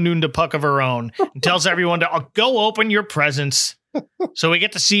Doza Fanundapuk of her own and tells everyone to go open your presents. So we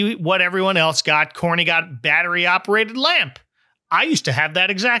get to see what everyone else got. Corny got battery-operated lamp. I used to have that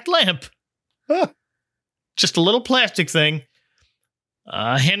exact lamp. Just a little plastic thing.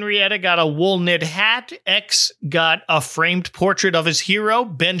 Henrietta got a wool knit hat. X got a framed portrait of his hero,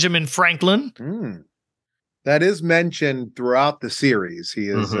 Benjamin Franklin. That is mentioned throughout the series. He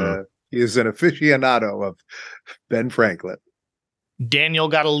is an aficionado of Ben Franklin. Daniel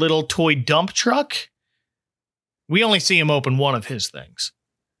got a little toy dump truck. We only see him open one of his things.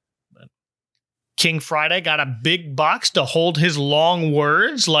 But King Friday got a big box to hold his long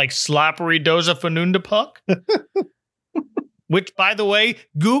words like Slappery Doza Fanundapuk. Which, by the way,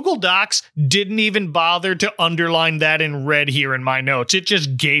 Google Docs didn't even bother to underline that in red here in my notes. It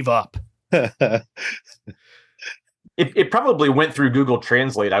just gave up. It probably went through Google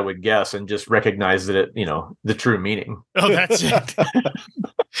Translate, I would guess, and just recognized it, the true meaning. Oh, that's it.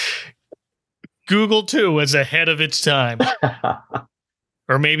 Google, too, was ahead of its time.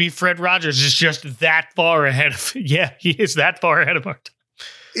 Or maybe Fred Rogers is just that far ahead of... Yeah, he is that far ahead of our time.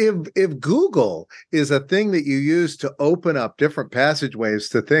 if Google is a thing that you use to open up different passageways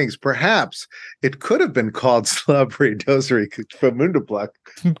to things, perhaps it could have been called Slubbery Dosery Famundabluck.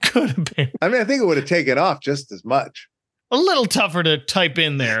 Could have been. I mean, I think it would have taken off just as much. A little tougher to type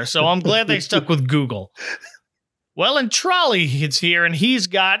in there, so I'm glad they stuck with Google. Well, and Trolley is here, and he's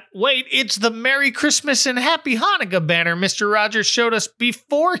got, it's the Merry Christmas and Happy Hanukkah banner Mr. Rogers showed us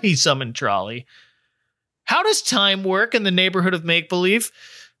before he summoned Trolley. How does time work in the neighborhood of make-believe?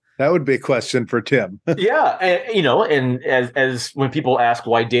 That would be a question for Tim. Yeah, and as when people ask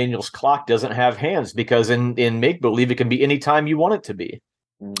why Daniel's clock doesn't have hands, because in make-believe it can be any time you want it to be.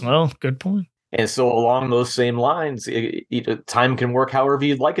 Well, good point. And so along those same lines, time can work however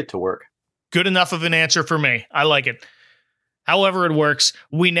you'd like it to work. Good enough of an answer for me. I like it. However it works,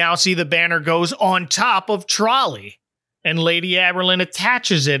 we now see the banner goes on top of Trolley, and Lady Aberlin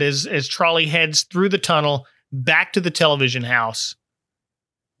attaches it as Trolley heads through the tunnel back to the television house,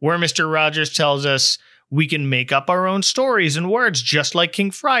 where Mr. Rogers tells us we can make up our own stories and words just like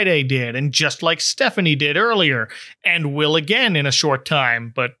King Friday did and just like Stephanie did earlier and will again in a short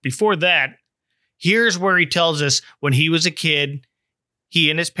time. But before that, here's where he tells us when he was a kid, he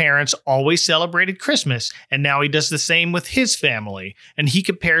and his parents always celebrated Christmas, and now he does the same with his family. And he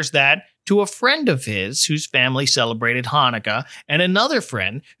compares that to a friend of his whose family celebrated Hanukkah and another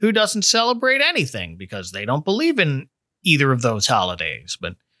friend who doesn't celebrate anything because they don't believe in either of those holidays.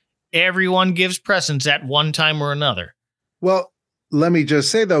 But everyone gives presents at one time or another. Well, let me just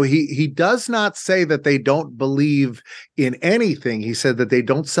say, though, he does not say that they don't believe in anything. He said that they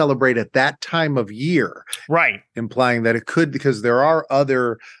don't celebrate at that time of year. Right. Implying that it could, because there are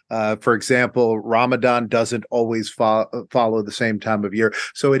other, for example, Ramadan doesn't always follow the same time of year.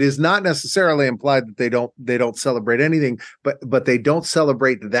 So it is not necessarily implied that they don't celebrate anything, but they don't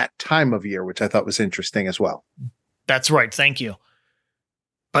celebrate that time of year, which I thought was interesting as well. That's right. Thank you.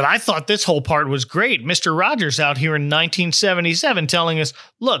 But I thought this whole part was great. Mr. Rogers out here in 1977 telling us,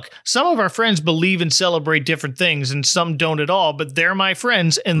 look, some of our friends believe and celebrate different things and some don't at all, but they're my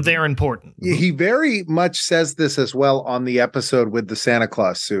friends and they're important. He very much says this as well on the episode with the Santa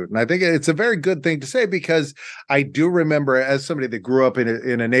Claus suit. And I think it's a very good thing to say, because I do remember, as somebody that grew up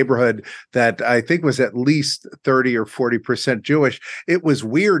in a neighborhood that I think was at least 30 or 40% Jewish, it was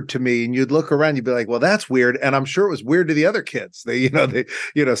weird to me. And you'd look around, you'd be like, well, that's weird. And I'm sure it was weird to the other kids.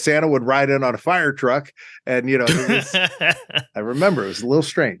 Santa would ride in on a fire truck, and I remember it was a little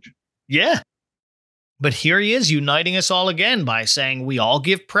strange. Yeah. But here he is uniting us all again by saying we all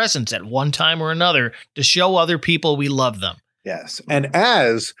give presents at one time or another to show other people we love them. Yes. And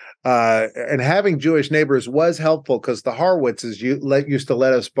having Jewish neighbors was helpful, because the Horwitzes used to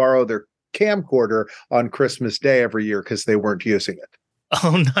let us borrow their camcorder on Christmas Day every year because they weren't using it.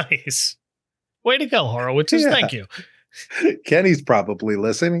 Oh, nice. Way to go, Horowitzes. Yeah. Thank you. Kenny's probably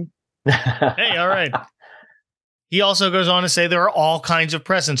listening. Hey, all right. He also goes on to say there are all kinds of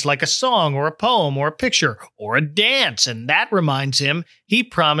presents, like a song or a poem or a picture or a dance. And that reminds him he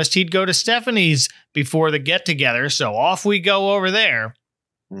promised he'd go to Stephanie's before the get-together. So off we go over there.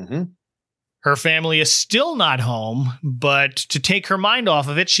 Mm-hmm. Her family is still not home, but to take her mind off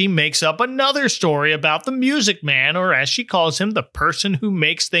of it, she makes up another story about the Music Man, or as she calls him, the person who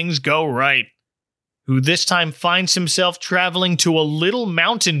makes things go right, who this time finds himself traveling to a little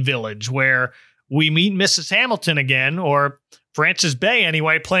mountain village where we meet Mrs. Hamilton again, or Frances Bay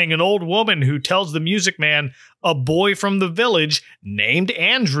anyway, playing an old woman who tells the Music Man a boy from the village named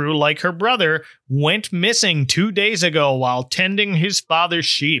Andrew, like her brother, went missing 2 days ago while tending his father's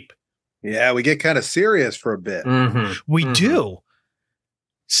sheep. Yeah, we get kind of serious for a bit. Mm-hmm. We do.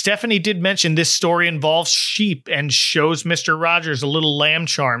 Stephanie did mention this story involves sheep and shows Mr. Rogers a little lamb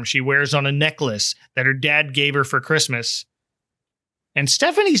charm she wears on a necklace that her dad gave her for Christmas. And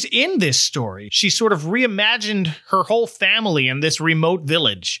Stephanie's in this story. She sort of reimagined her whole family in this remote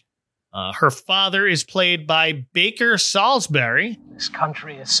village. Her father is played by Baker Salisbury. This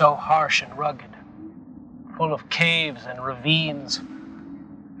country is so harsh and rugged, full of caves and ravines.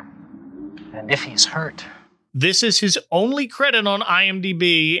 And if he's hurt... This is his only credit on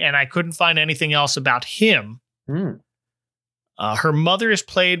IMDb, and I couldn't find anything else about him. Her mother is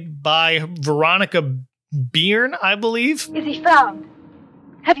played by Veronica Byrne, I believe. Is he found?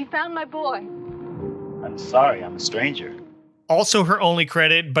 Have you found my boy? I'm sorry, I'm a stranger. Also her only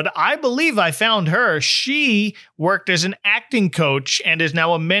credit, but I believe I found her. She worked as an acting coach and is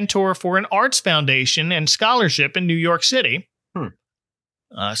now a mentor for an arts foundation and scholarship in New York City.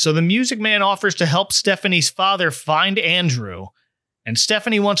 So the Music Man offers to help Stephanie's father find Andrew, and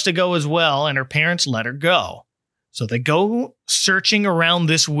Stephanie wants to go as well, and her parents let her go. So they go searching around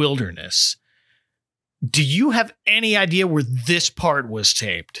this wilderness. Do you have any idea where this part was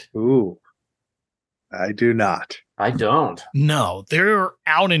taped? Ooh, I do not. I don't. No, they're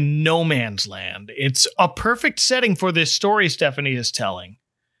out in no man's land. It's a perfect setting for this story Stephanie is telling.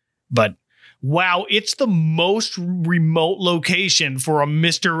 But wow, it's the most remote location for a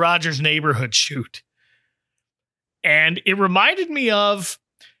Mr. Rogers Neighborhood shoot. And it reminded me of,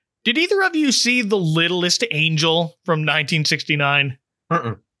 did either of you see The Littlest Angel from 1969?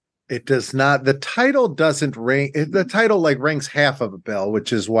 It does not. The title doesn't ring. The title like rings half of a bell,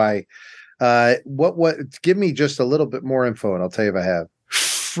 which is why. What? Give me just a little bit more info, and I'll tell you if I have.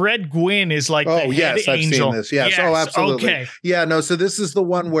 Fred Gwynn is like the head yes, I've angel. seen this. Yes. Oh, absolutely. Okay. Yeah, no. So this is the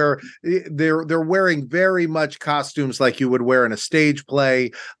one where they're wearing very much costumes like you would wear in a stage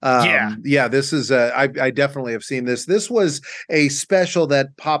play. Yeah. This is I definitely have seen this. This was a special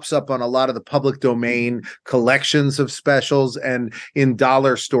that pops up on a lot of the public domain collections of specials and in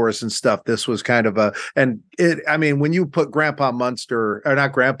dollar stores and stuff. This was kind of I mean, when you put Grandpa Munster or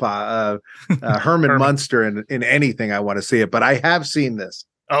not Grandpa Herman Munster in anything, I want to see it. But I have seen this.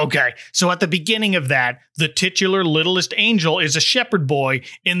 Okay, so at the beginning of that, the titular Littlest Angel is a shepherd boy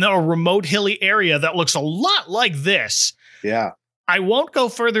in a remote hilly area that looks a lot like this. Yeah. I won't go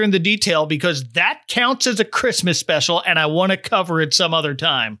further into detail because that counts as a Christmas special, and I want to cover it some other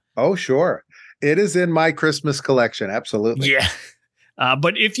time. Oh, sure. It is in my Christmas collection. Absolutely. Yeah.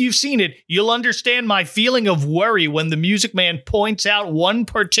 But if you've seen it, you'll understand my feeling of worry when the Music Man points out one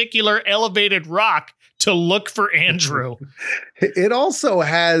particular elevated rock to look for Andrew. It also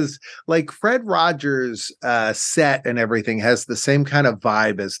has, like, Fred Rogers' set and everything has the same kind of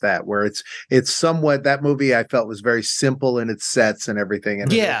vibe as that, where it's somewhat, that movie I felt was very simple in its sets and everything.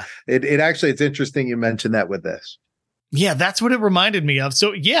 And yeah, it actually, it's interesting you mentioned that with this. Yeah, that's what it reminded me of.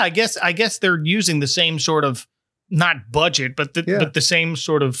 So yeah, I guess they're using the same sort of, not budget, but the same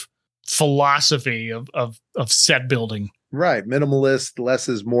sort of philosophy of set building. Right. Minimalist, less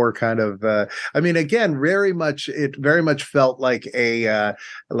is more kind of, I mean, again, it very much felt like a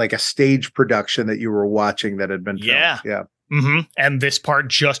stage production that you were watching that had been filmed. Yeah. Yeah. Mm-hmm. And this part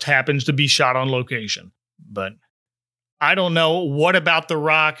just happens to be shot on location. But I don't know what about the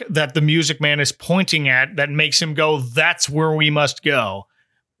rock that the Music Man is pointing at that makes him go, that's where we must go.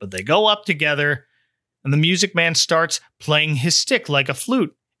 But they go up together and the Music Man starts playing his stick like a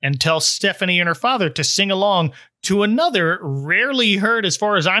flute and tells Stephanie and her father to sing along to another rarely heard, as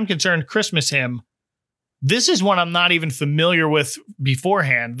far as I'm concerned, Christmas hymn. This is one I'm not even familiar with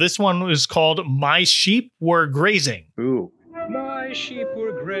beforehand. This one is called My Sheep Were Grazing. Ooh. My sheep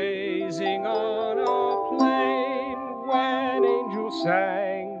were grazing on a plain when angels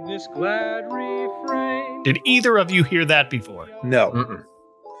sang this glad refrain. Did either of you hear that before? No. Mm-mm.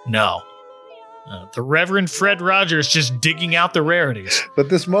 No. The Reverend Fred Rogers just digging out the rarities. But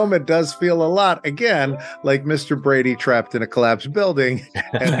this moment does feel a lot, again, like Mr. Brady trapped in a collapsed building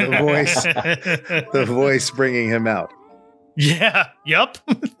and the voice bringing him out. Yeah, yep.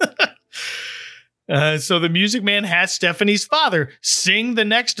 So the Music Man has Stephanie's father sing the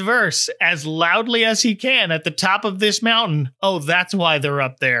next verse as loudly as he can at the top of this mountain. Oh, that's why they're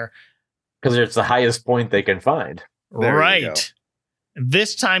up there. Because it's the highest point they can find. Right.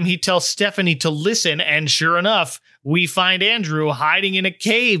 This time he tells Stephanie to listen, and sure enough, we find Andrew hiding in a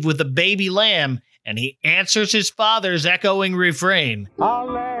cave with a baby lamb, and he answers his father's echoing refrain.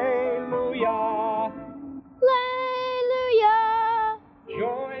 Alleluia. Hallelujah.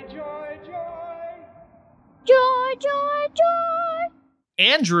 Joy, joy, joy. Joy, joy, joy.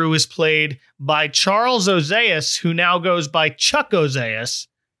 Andrew is played by Charles Ozeas, who now goes by Chuck Ozeas.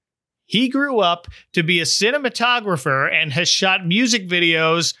 He grew up to be a cinematographer and has shot music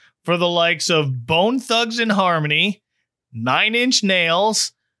videos for the likes of Bone Thugs-n-Harmony, 9 Inch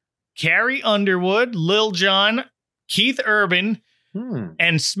Nails, Carrie Underwood, Lil Jon, Keith Urban,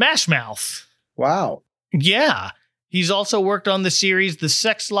 and Smash Mouth. Wow. Yeah. He's also worked on the series The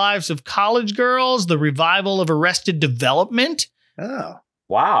Sex Lives of College Girls, the revival of Arrested Development. Oh.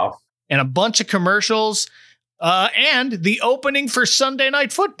 Wow. And a bunch of commercials, and the opening for Sunday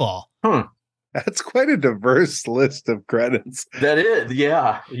Night Football. That's quite a diverse list of credits. That is,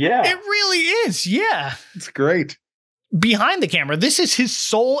 yeah. It really is, yeah. It's great. Behind the camera, this is his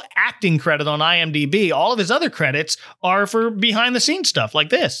sole acting credit on IMDb. All of his other credits are for behind-the-scenes stuff like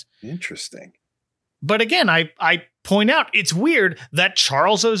this. Interesting. But again, I point out, it's weird that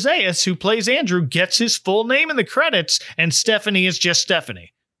Charles Ozeas, who plays Andrew, gets his full name in the credits, and Stephanie is just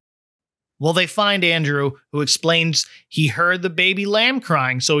Stephanie. Well, they find Andrew, who explains he heard the baby lamb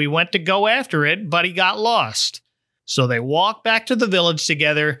crying, so he went to go after it, but he got lost. So they walk back to the village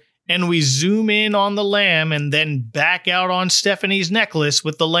together, and we zoom in on the lamb and then back out on Stephanie's necklace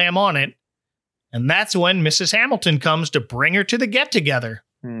with the lamb on it. And that's when Mrs. Hamilton comes to bring her to the get-together.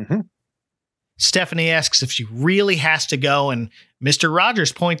 Mm-hmm. Stephanie asks if she really has to go, and Mr.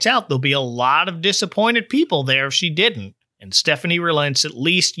 Rogers points out there'll be a lot of disappointed people there if she didn't. And Stephanie relents, at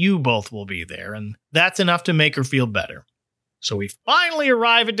least you both will be there, and that's enough to make her feel better. So we finally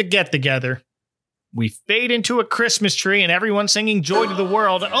arrive at the get-together. We fade into a Christmas tree and everyone's singing Joy to the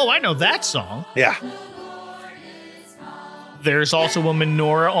World. Oh, I know that song. Yeah. There's also a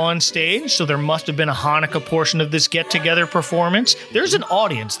menorah on stage, so there must have been a Hanukkah portion of this get-together performance. There's an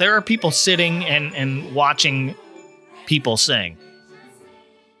audience. There are people sitting and watching people sing.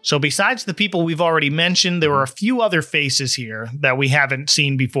 So besides the people we've already mentioned, there are a few other faces here that we haven't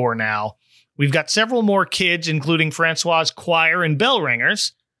seen before now. We've got several more kids, including Francois' choir and bell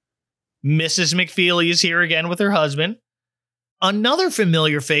ringers. Mrs. McFeely is here again with her husband. Another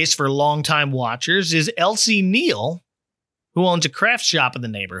familiar face for longtime watchers is Elsie Neal, who owns a craft shop in the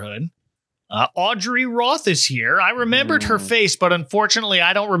neighborhood. Audrey Roth is here. I remembered her face, but unfortunately,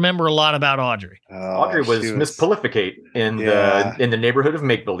 I don't remember a lot about Audrey. Audrey was Miss Prolificate in the neighborhood of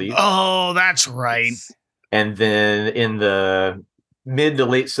Make Believe. Oh, that's right. And then in the mid to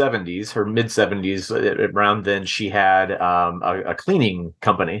late 70s, her mid 70s, around then, she had a cleaning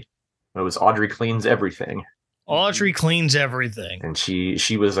company. It was Audrey Cleans Everything. Audrey Cleans Everything. And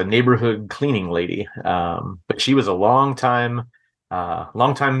she was a neighborhood cleaning lady. But she was a longtime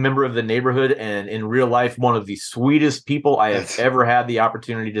member of the neighborhood, and in real life, one of the sweetest people I have ever had the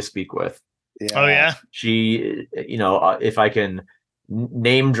opportunity to speak with. Yeah. Oh, yeah? She, if I can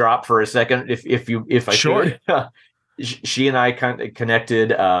name drop for a second, if I sure. could. She and I kind of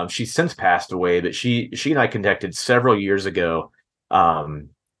connected. She's since passed away, but she and I connected several years ago,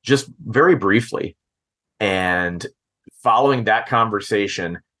 just very briefly. And following that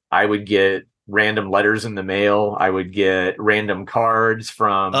conversation, I would get random letters in the mail. I would get random cards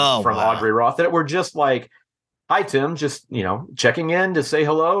from Audrey Roth that were just like, "Hi, Tim, just checking in to say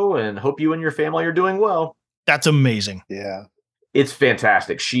hello and hope you and your family are doing well." That's amazing. Yeah. It's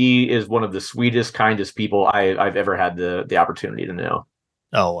fantastic. She is one of the sweetest, kindest people I've ever had the opportunity to know.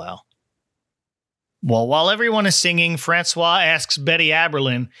 Oh, wow. Well, while everyone is singing, Francois asks Betty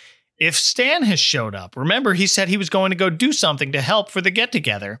Aberlin if Stan has showed up. Remember, he said he was going to go do something to help for the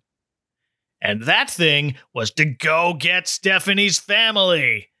get-together. And that thing was to go get Stephanie's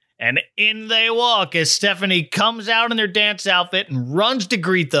family. And in they walk as Stephanie comes out in their dance outfit and runs to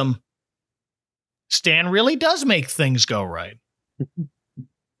greet them. Stan really does make things go right.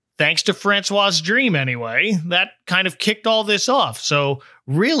 Thanks to Francois' dream, anyway. That kind of kicked all this off. So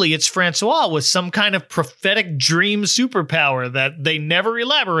really, it's Francois with some kind of prophetic dream superpower that they never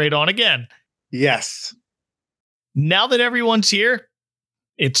elaborate on again. Yes. Now that everyone's here,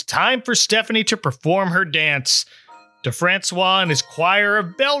 it's time for Stephanie to perform her dance to Francois and his choir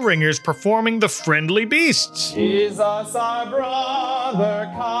of bell ringers performing The Friendly Beasts. Jesus, our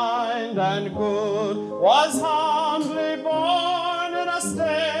brother, kind and good, was humbly born in a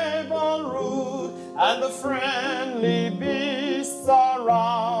stable rude, and the friendly beasts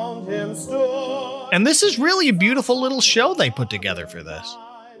around him stood. And this is really a beautiful little show they put together for this.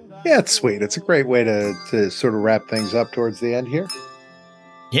 Yeah, it's sweet. It's a great way to sort of wrap things up towards the end here.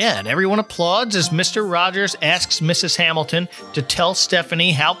 Yeah, and everyone applauds as Mr. Rogers asks Mrs. Hamilton to tell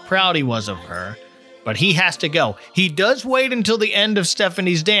Stephanie how proud he was of her. But he has to go. He does wait until the end of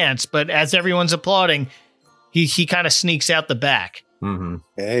Stephanie's dance, but as everyone's applauding, he kind of sneaks out the back. Mm-hmm.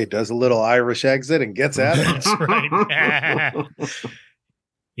 Yeah, he does a little Irish exit and gets out of it. That's right.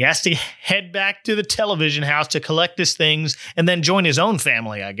 He has to head back to the television house to collect his things and then join his own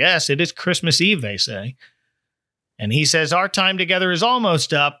family, I guess. It is Christmas Eve, they say. And he says, our time together is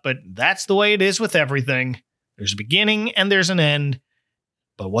almost up, but that's the way it is with everything. There's a beginning and there's an end.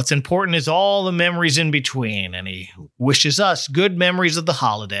 But what's important is all the memories in between. And he wishes us good memories of the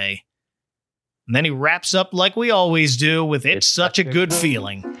holiday. And then he wraps up like we always do with It's Such a Good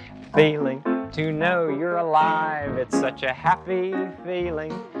Feeling. Feeling to know you're alive. It's such a happy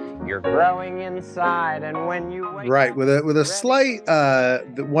feeling. You're growing inside, and when you wake right, with a slight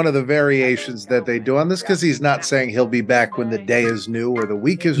one of the variations that they do on this, because he's not saying he'll be back when the day is new or the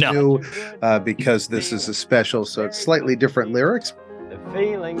week is new, because this is a special, so it's slightly different lyrics. The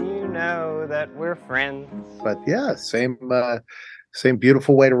feeling you know that we're friends. But yeah, same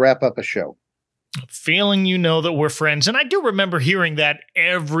beautiful way to wrap up a show. Feeling you know that we're friends, and I do remember hearing that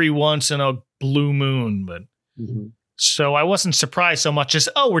every once in a blue moon, but. Mm-hmm. So I wasn't surprised so much as,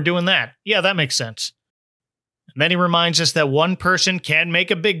 oh, we're doing that. Yeah, that makes sense. And then he reminds us that one person can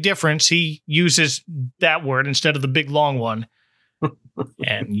make a big difference. He uses that word instead of the big long one.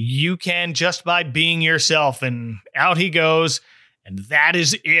 And you can just by being yourself. And out he goes. And that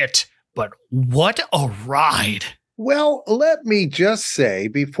is it. But what a ride. Well, let me just say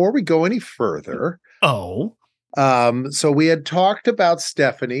before we go any further. So we had talked about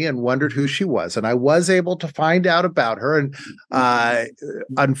Stephanie and wondered who she was, and I was able to find out about her. And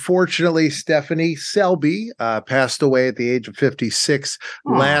unfortunately, Stephanie Selby passed away at the age of 56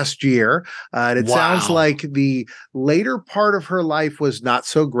 last year. And it sounds like the later part of her life was not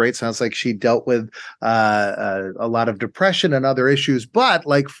so great. Sounds like she dealt with a lot of depression and other issues. But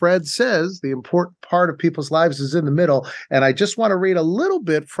like Fred says, the important part of people's lives is in the middle. And I just want to read a little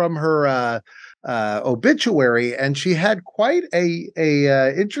bit from her obituary, and she had quite a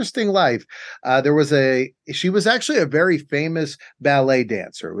interesting life. She was actually a very famous ballet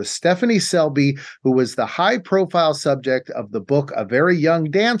dancer. It was Stephanie Selby who was the high profile subject of the book A Very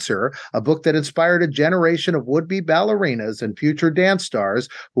Young Dancer, a book that inspired a generation of would-be ballerinas and future dance stars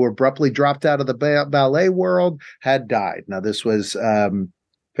who abruptly dropped out of the ballet world, had died. Now this was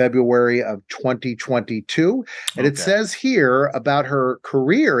February of 2022. And it says here about her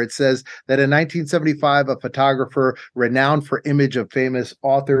career, it says that in 1975, a photographer renowned for image of famous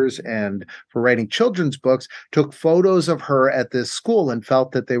authors and for writing children's books took photos of her at this school and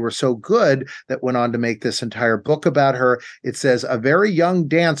felt that they were so good that went on to make this entire book about her. It says A Very Young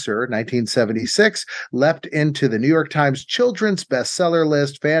Dancer, 1976, leapt into the New York Times children's bestseller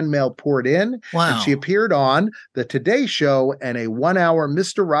list. Fan mail poured in. Wow. And she appeared on The Today Show and a 1-hour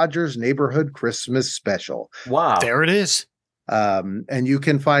Mr. Rogers Neighborhood Christmas special. Wow. There it is. And you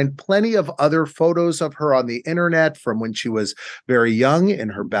can find plenty of other photos of her on the internet from when she was very young in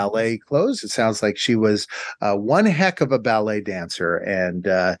her ballet clothes. It sounds like she was one heck of a ballet dancer, and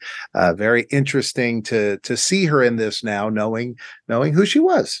very interesting to see her in this now, knowing who she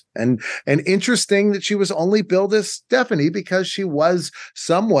was, and interesting that she was only billed as Stephanie because she was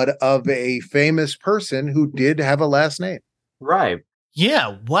somewhat of a famous person who did have a last name. Right.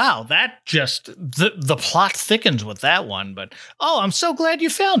 Yeah, wow, that just, the plot thickens with that one, but, I'm so glad you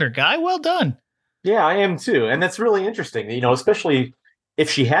found her, Guy. Well done. Yeah, I am too. And that's really interesting, especially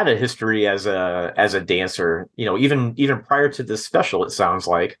if she had a history as a dancer, even prior to this special, it sounds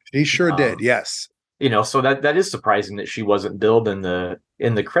like. She sure did, yes. So that is surprising that she wasn't billed in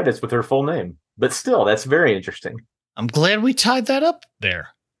the credits with her full name. But still, that's very interesting. I'm glad we tied that up there.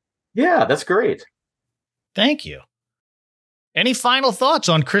 Yeah, that's great. Thank you. Any final thoughts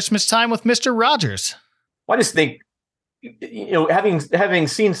on Christmastime with Mr. Rogers? Well, I just think, having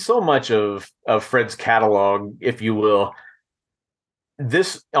seen so much of Fred's catalog, if you will,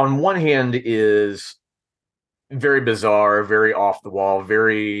 this on one hand is very bizarre, very off the wall,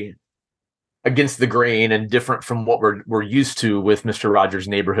 very against the grain, and different from what we're used to with Mr. Rogers'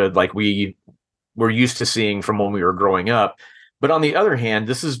 Neighborhood, like we were used to seeing from when we were growing up. But on the other hand,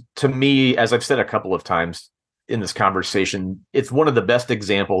 this is, to me, as I've said a couple of times in this conversation, it's one of the best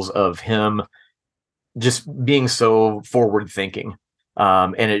examples of him just being so forward thinking,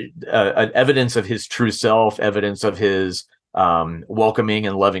 and evidence of his true self, evidence of his welcoming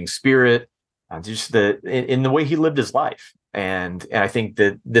and loving spirit, just in the way he lived his life. And I think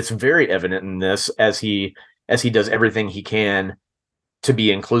that's very evident in this as he does everything he can to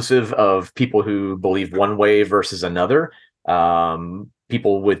be inclusive of people who believe one way versus another.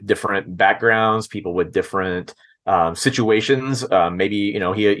 People with different backgrounds, people with different situations. Maybe,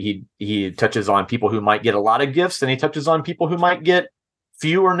 he touches on people who might get a lot of gifts, and he touches on people who might get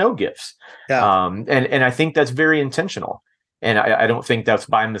few or no gifts. Yeah. And I think that's very intentional. And I don't think that's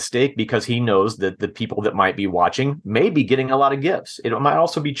by mistake, because he knows that the people that might be watching may be getting a lot of gifts. It might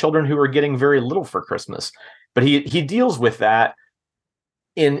also be children who are getting very little for Christmas. But he deals with that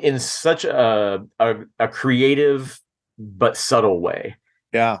in such a creative but subtle way.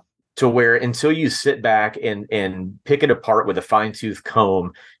 Yeah. To where until you sit back and pick it apart with a fine-tooth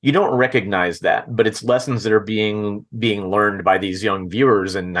comb, you don't recognize that. But it's lessons that are being learned by these young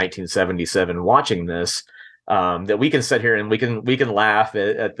viewers in 1977 watching this, that we can sit here and we can laugh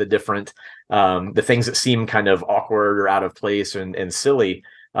at the different the things that seem kind of awkward or out of place and silly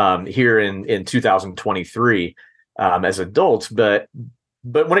here in 2023 as adults. But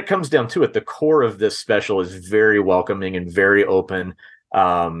when it comes down to it, the core of this special is very welcoming and very open.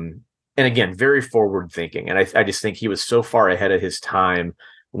 And again, very forward thinking. And I just think he was so far ahead of his time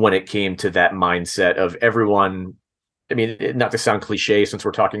when it came to that mindset of everyone. I mean, not to sound cliche since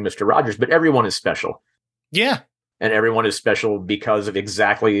we're talking Mr. Rogers, but everyone is special. Yeah. And everyone is special because of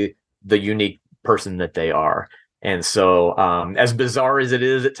exactly the unique person that they are. And so as bizarre as it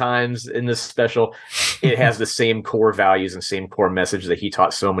is at times in this special, it has the same core values and same core message that he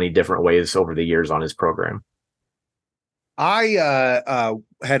taught so many different ways over the years on his program. I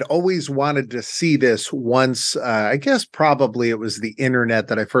had always wanted to see this once. I guess probably it was the internet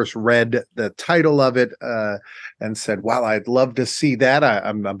that I first read the title of it and said, wow, I'd love to see that.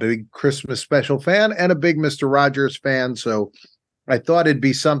 I'm a big Christmas special fan and a big Mr. Rogers fan. So I thought it'd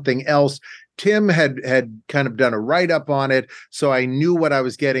be something else. Tim had kind of done a write-up on it, so I knew what I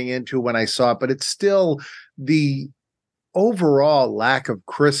was getting into when I saw it, but it's still the overall lack of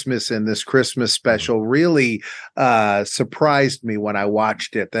Christmas in this Christmas special really surprised me when I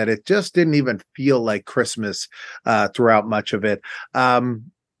watched it, that it just didn't even feel like Christmas throughout much of it.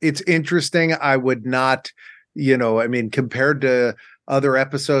 It's interesting. I would not, compared to other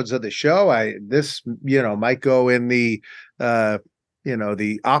episodes of the show, this might go in the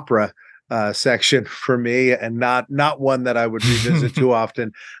the opera section for me, and not one that I would revisit too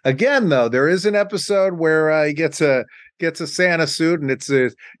often. Again, though, there is an episode where he gets a Santa suit, and it's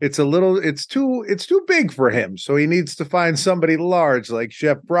too big for him, so he needs to find somebody large like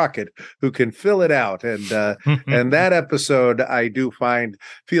Chef Brockett who can fill it out. And and that episode I do find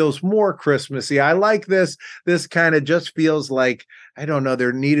feels more Christmassy. I like this. This kind of just feels like, I don't know,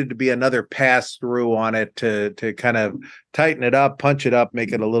 there needed to be another pass through on it to kind of tighten it up, punch it up,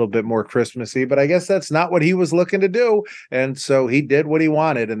 make it a little bit more Christmassy. But I guess that's not what he was looking to do. And so he did what he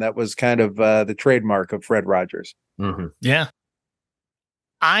wanted. And that was kind of the trademark of Fred Rogers. Mm-hmm. Yeah.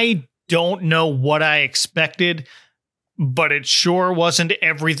 I don't know what I expected, but it sure wasn't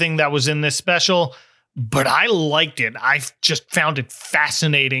everything that was in this special. But I liked it. I just found it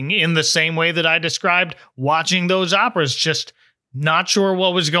fascinating in the same way that I described watching those operas. Just not sure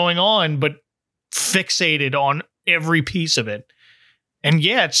what was going on, but fixated on every piece of it. And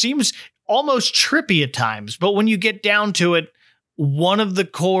yeah, it seems almost trippy at times, but when you get down to it, one of the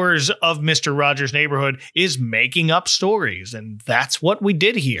cores of Mr. Rogers' Neighborhood is making up stories, and that's what we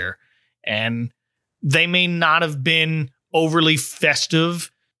did here. And they may not have been overly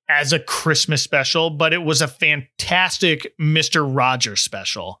festive as a Christmas special, but it was a fantastic Mr. Rogers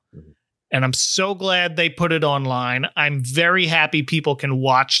special. Mm-hmm. And I'm so glad they put it online. I'm very happy people can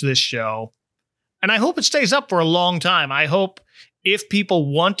watch this show. And I hope it stays up for a long time. I hope if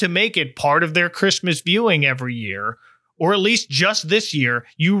people want to make it part of their Christmas viewing every year, or at least just this year,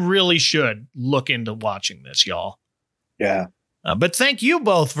 you really should look into watching this, y'all. Yeah. But thank you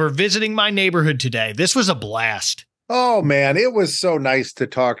both for visiting my neighborhood today. This was a blast. Oh, man, it was so nice to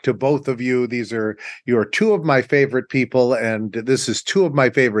talk to both of you. You're two of my favorite people, and this is two of my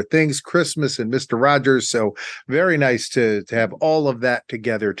favorite things, Christmas and Mr. Rogers. So very nice to have all of that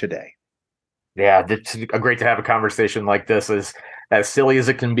together today. Yeah, it's great to have a conversation like this, as silly as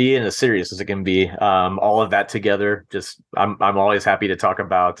it can be and as serious as it can be. All of that together. I'm always happy to talk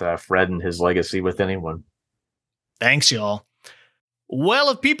about Fred and his legacy with anyone. Thanks, y'all. Well,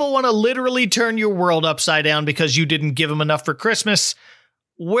 if people want to literally turn your world upside down because you didn't give them enough for Christmas,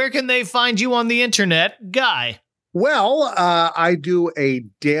 where can they find you on the internet, Guy? Well, I do a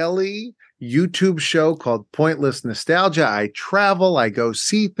daily YouTube show called Pointless Nostalgia. I travel, I go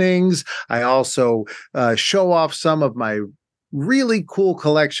see things. I also show off some of my really cool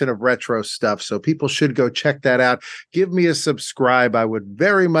collection of retro stuff. So people should go check that out. Give me a subscribe. I would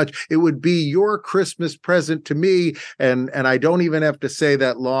very much, it would be your Christmas present to me. And I don't even have to say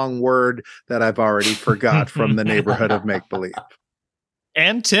that long word that I've already forgot from the neighborhood of make-believe.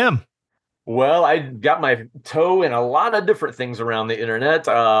 And Tim. Well, I got my toe in a lot of different things around the internet.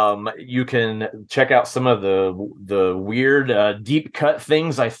 You can check out some of the weird deep cut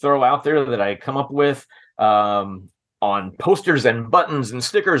things I throw out there that I come up with. On posters and buttons and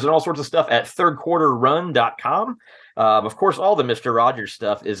stickers and all sorts of stuff at thirdquarterrun.com. Of course, all the Mr. Rogers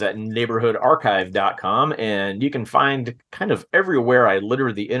stuff is at neighborhoodarchive.com, and you can find kind of everywhere I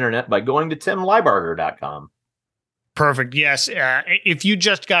litter the internet by going to timleibarger.com. Perfect. Yes. If you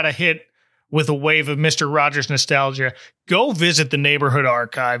just got a hit with a wave of Mr. Rogers nostalgia, go visit the Neighborhood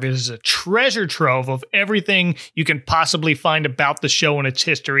Archive. It is a treasure trove of everything you can possibly find about the show and its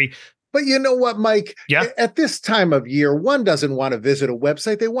history. But you know what, Mike? Yeah. At this time of year, one doesn't want to visit a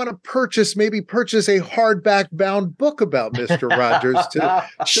website. They want to purchase a hardback bound book about Mr. Rogers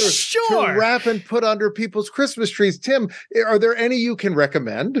to wrap and put under people's Christmas trees. Tim, are there any you can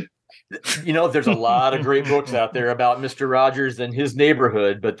recommend? There's a lot of great books out there about Mr. Rogers and his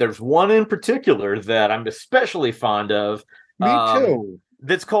neighborhood, but there's one in particular that I'm especially fond of. Me too.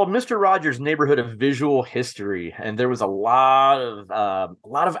 That's called Mr. Rogers' Neighborhood of Visual History, and there was a lot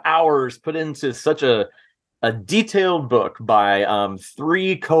of hours put into such a detailed book by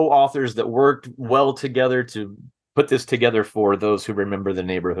three co-authors that worked well together to put this together for those who remember the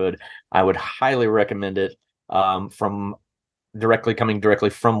neighborhood. I would highly recommend it. From coming directly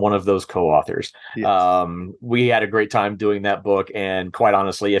from one of those co-authors. Yes. We had a great time doing that book, and quite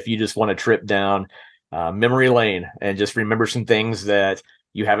honestly, if you just want to trip down memory lane and just remember some things that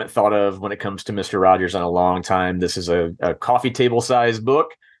you haven't thought of when it comes to Mr. Rogers in a long time, this is a coffee table size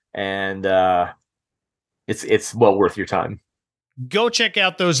book, and it's well worth your time. Go check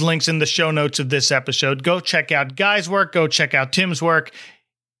out those links in the show notes of this episode. Go check out Guy's work. Go check out Tim's work.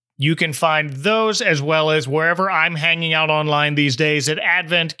 You can find those as well as wherever I'm hanging out online these days at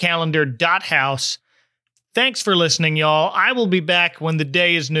adventcalendar.house. Thanks for listening, y'all. I will be back when the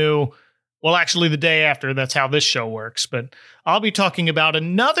day is new. Well, actually, the day after. That's how this show works. But I'll be talking about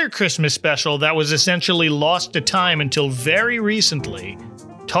another Christmas special that was essentially lost to time until very recently.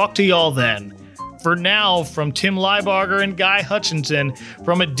 Talk to y'all then. For now, from Tim Leibarger and Guy Hutchinson,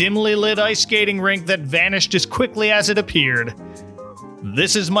 from a dimly lit ice skating rink that vanished as quickly as it appeared,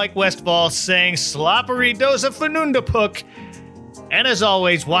 this is Mike Westfall saying Sloppery Dosa Fanundapuk. And as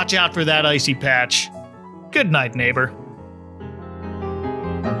always, watch out for that icy patch. Good night, neighbor.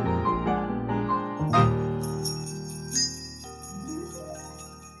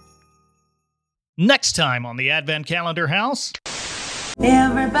 Next time on the Advent Calendar House.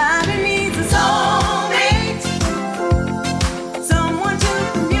 Everybody needs a song.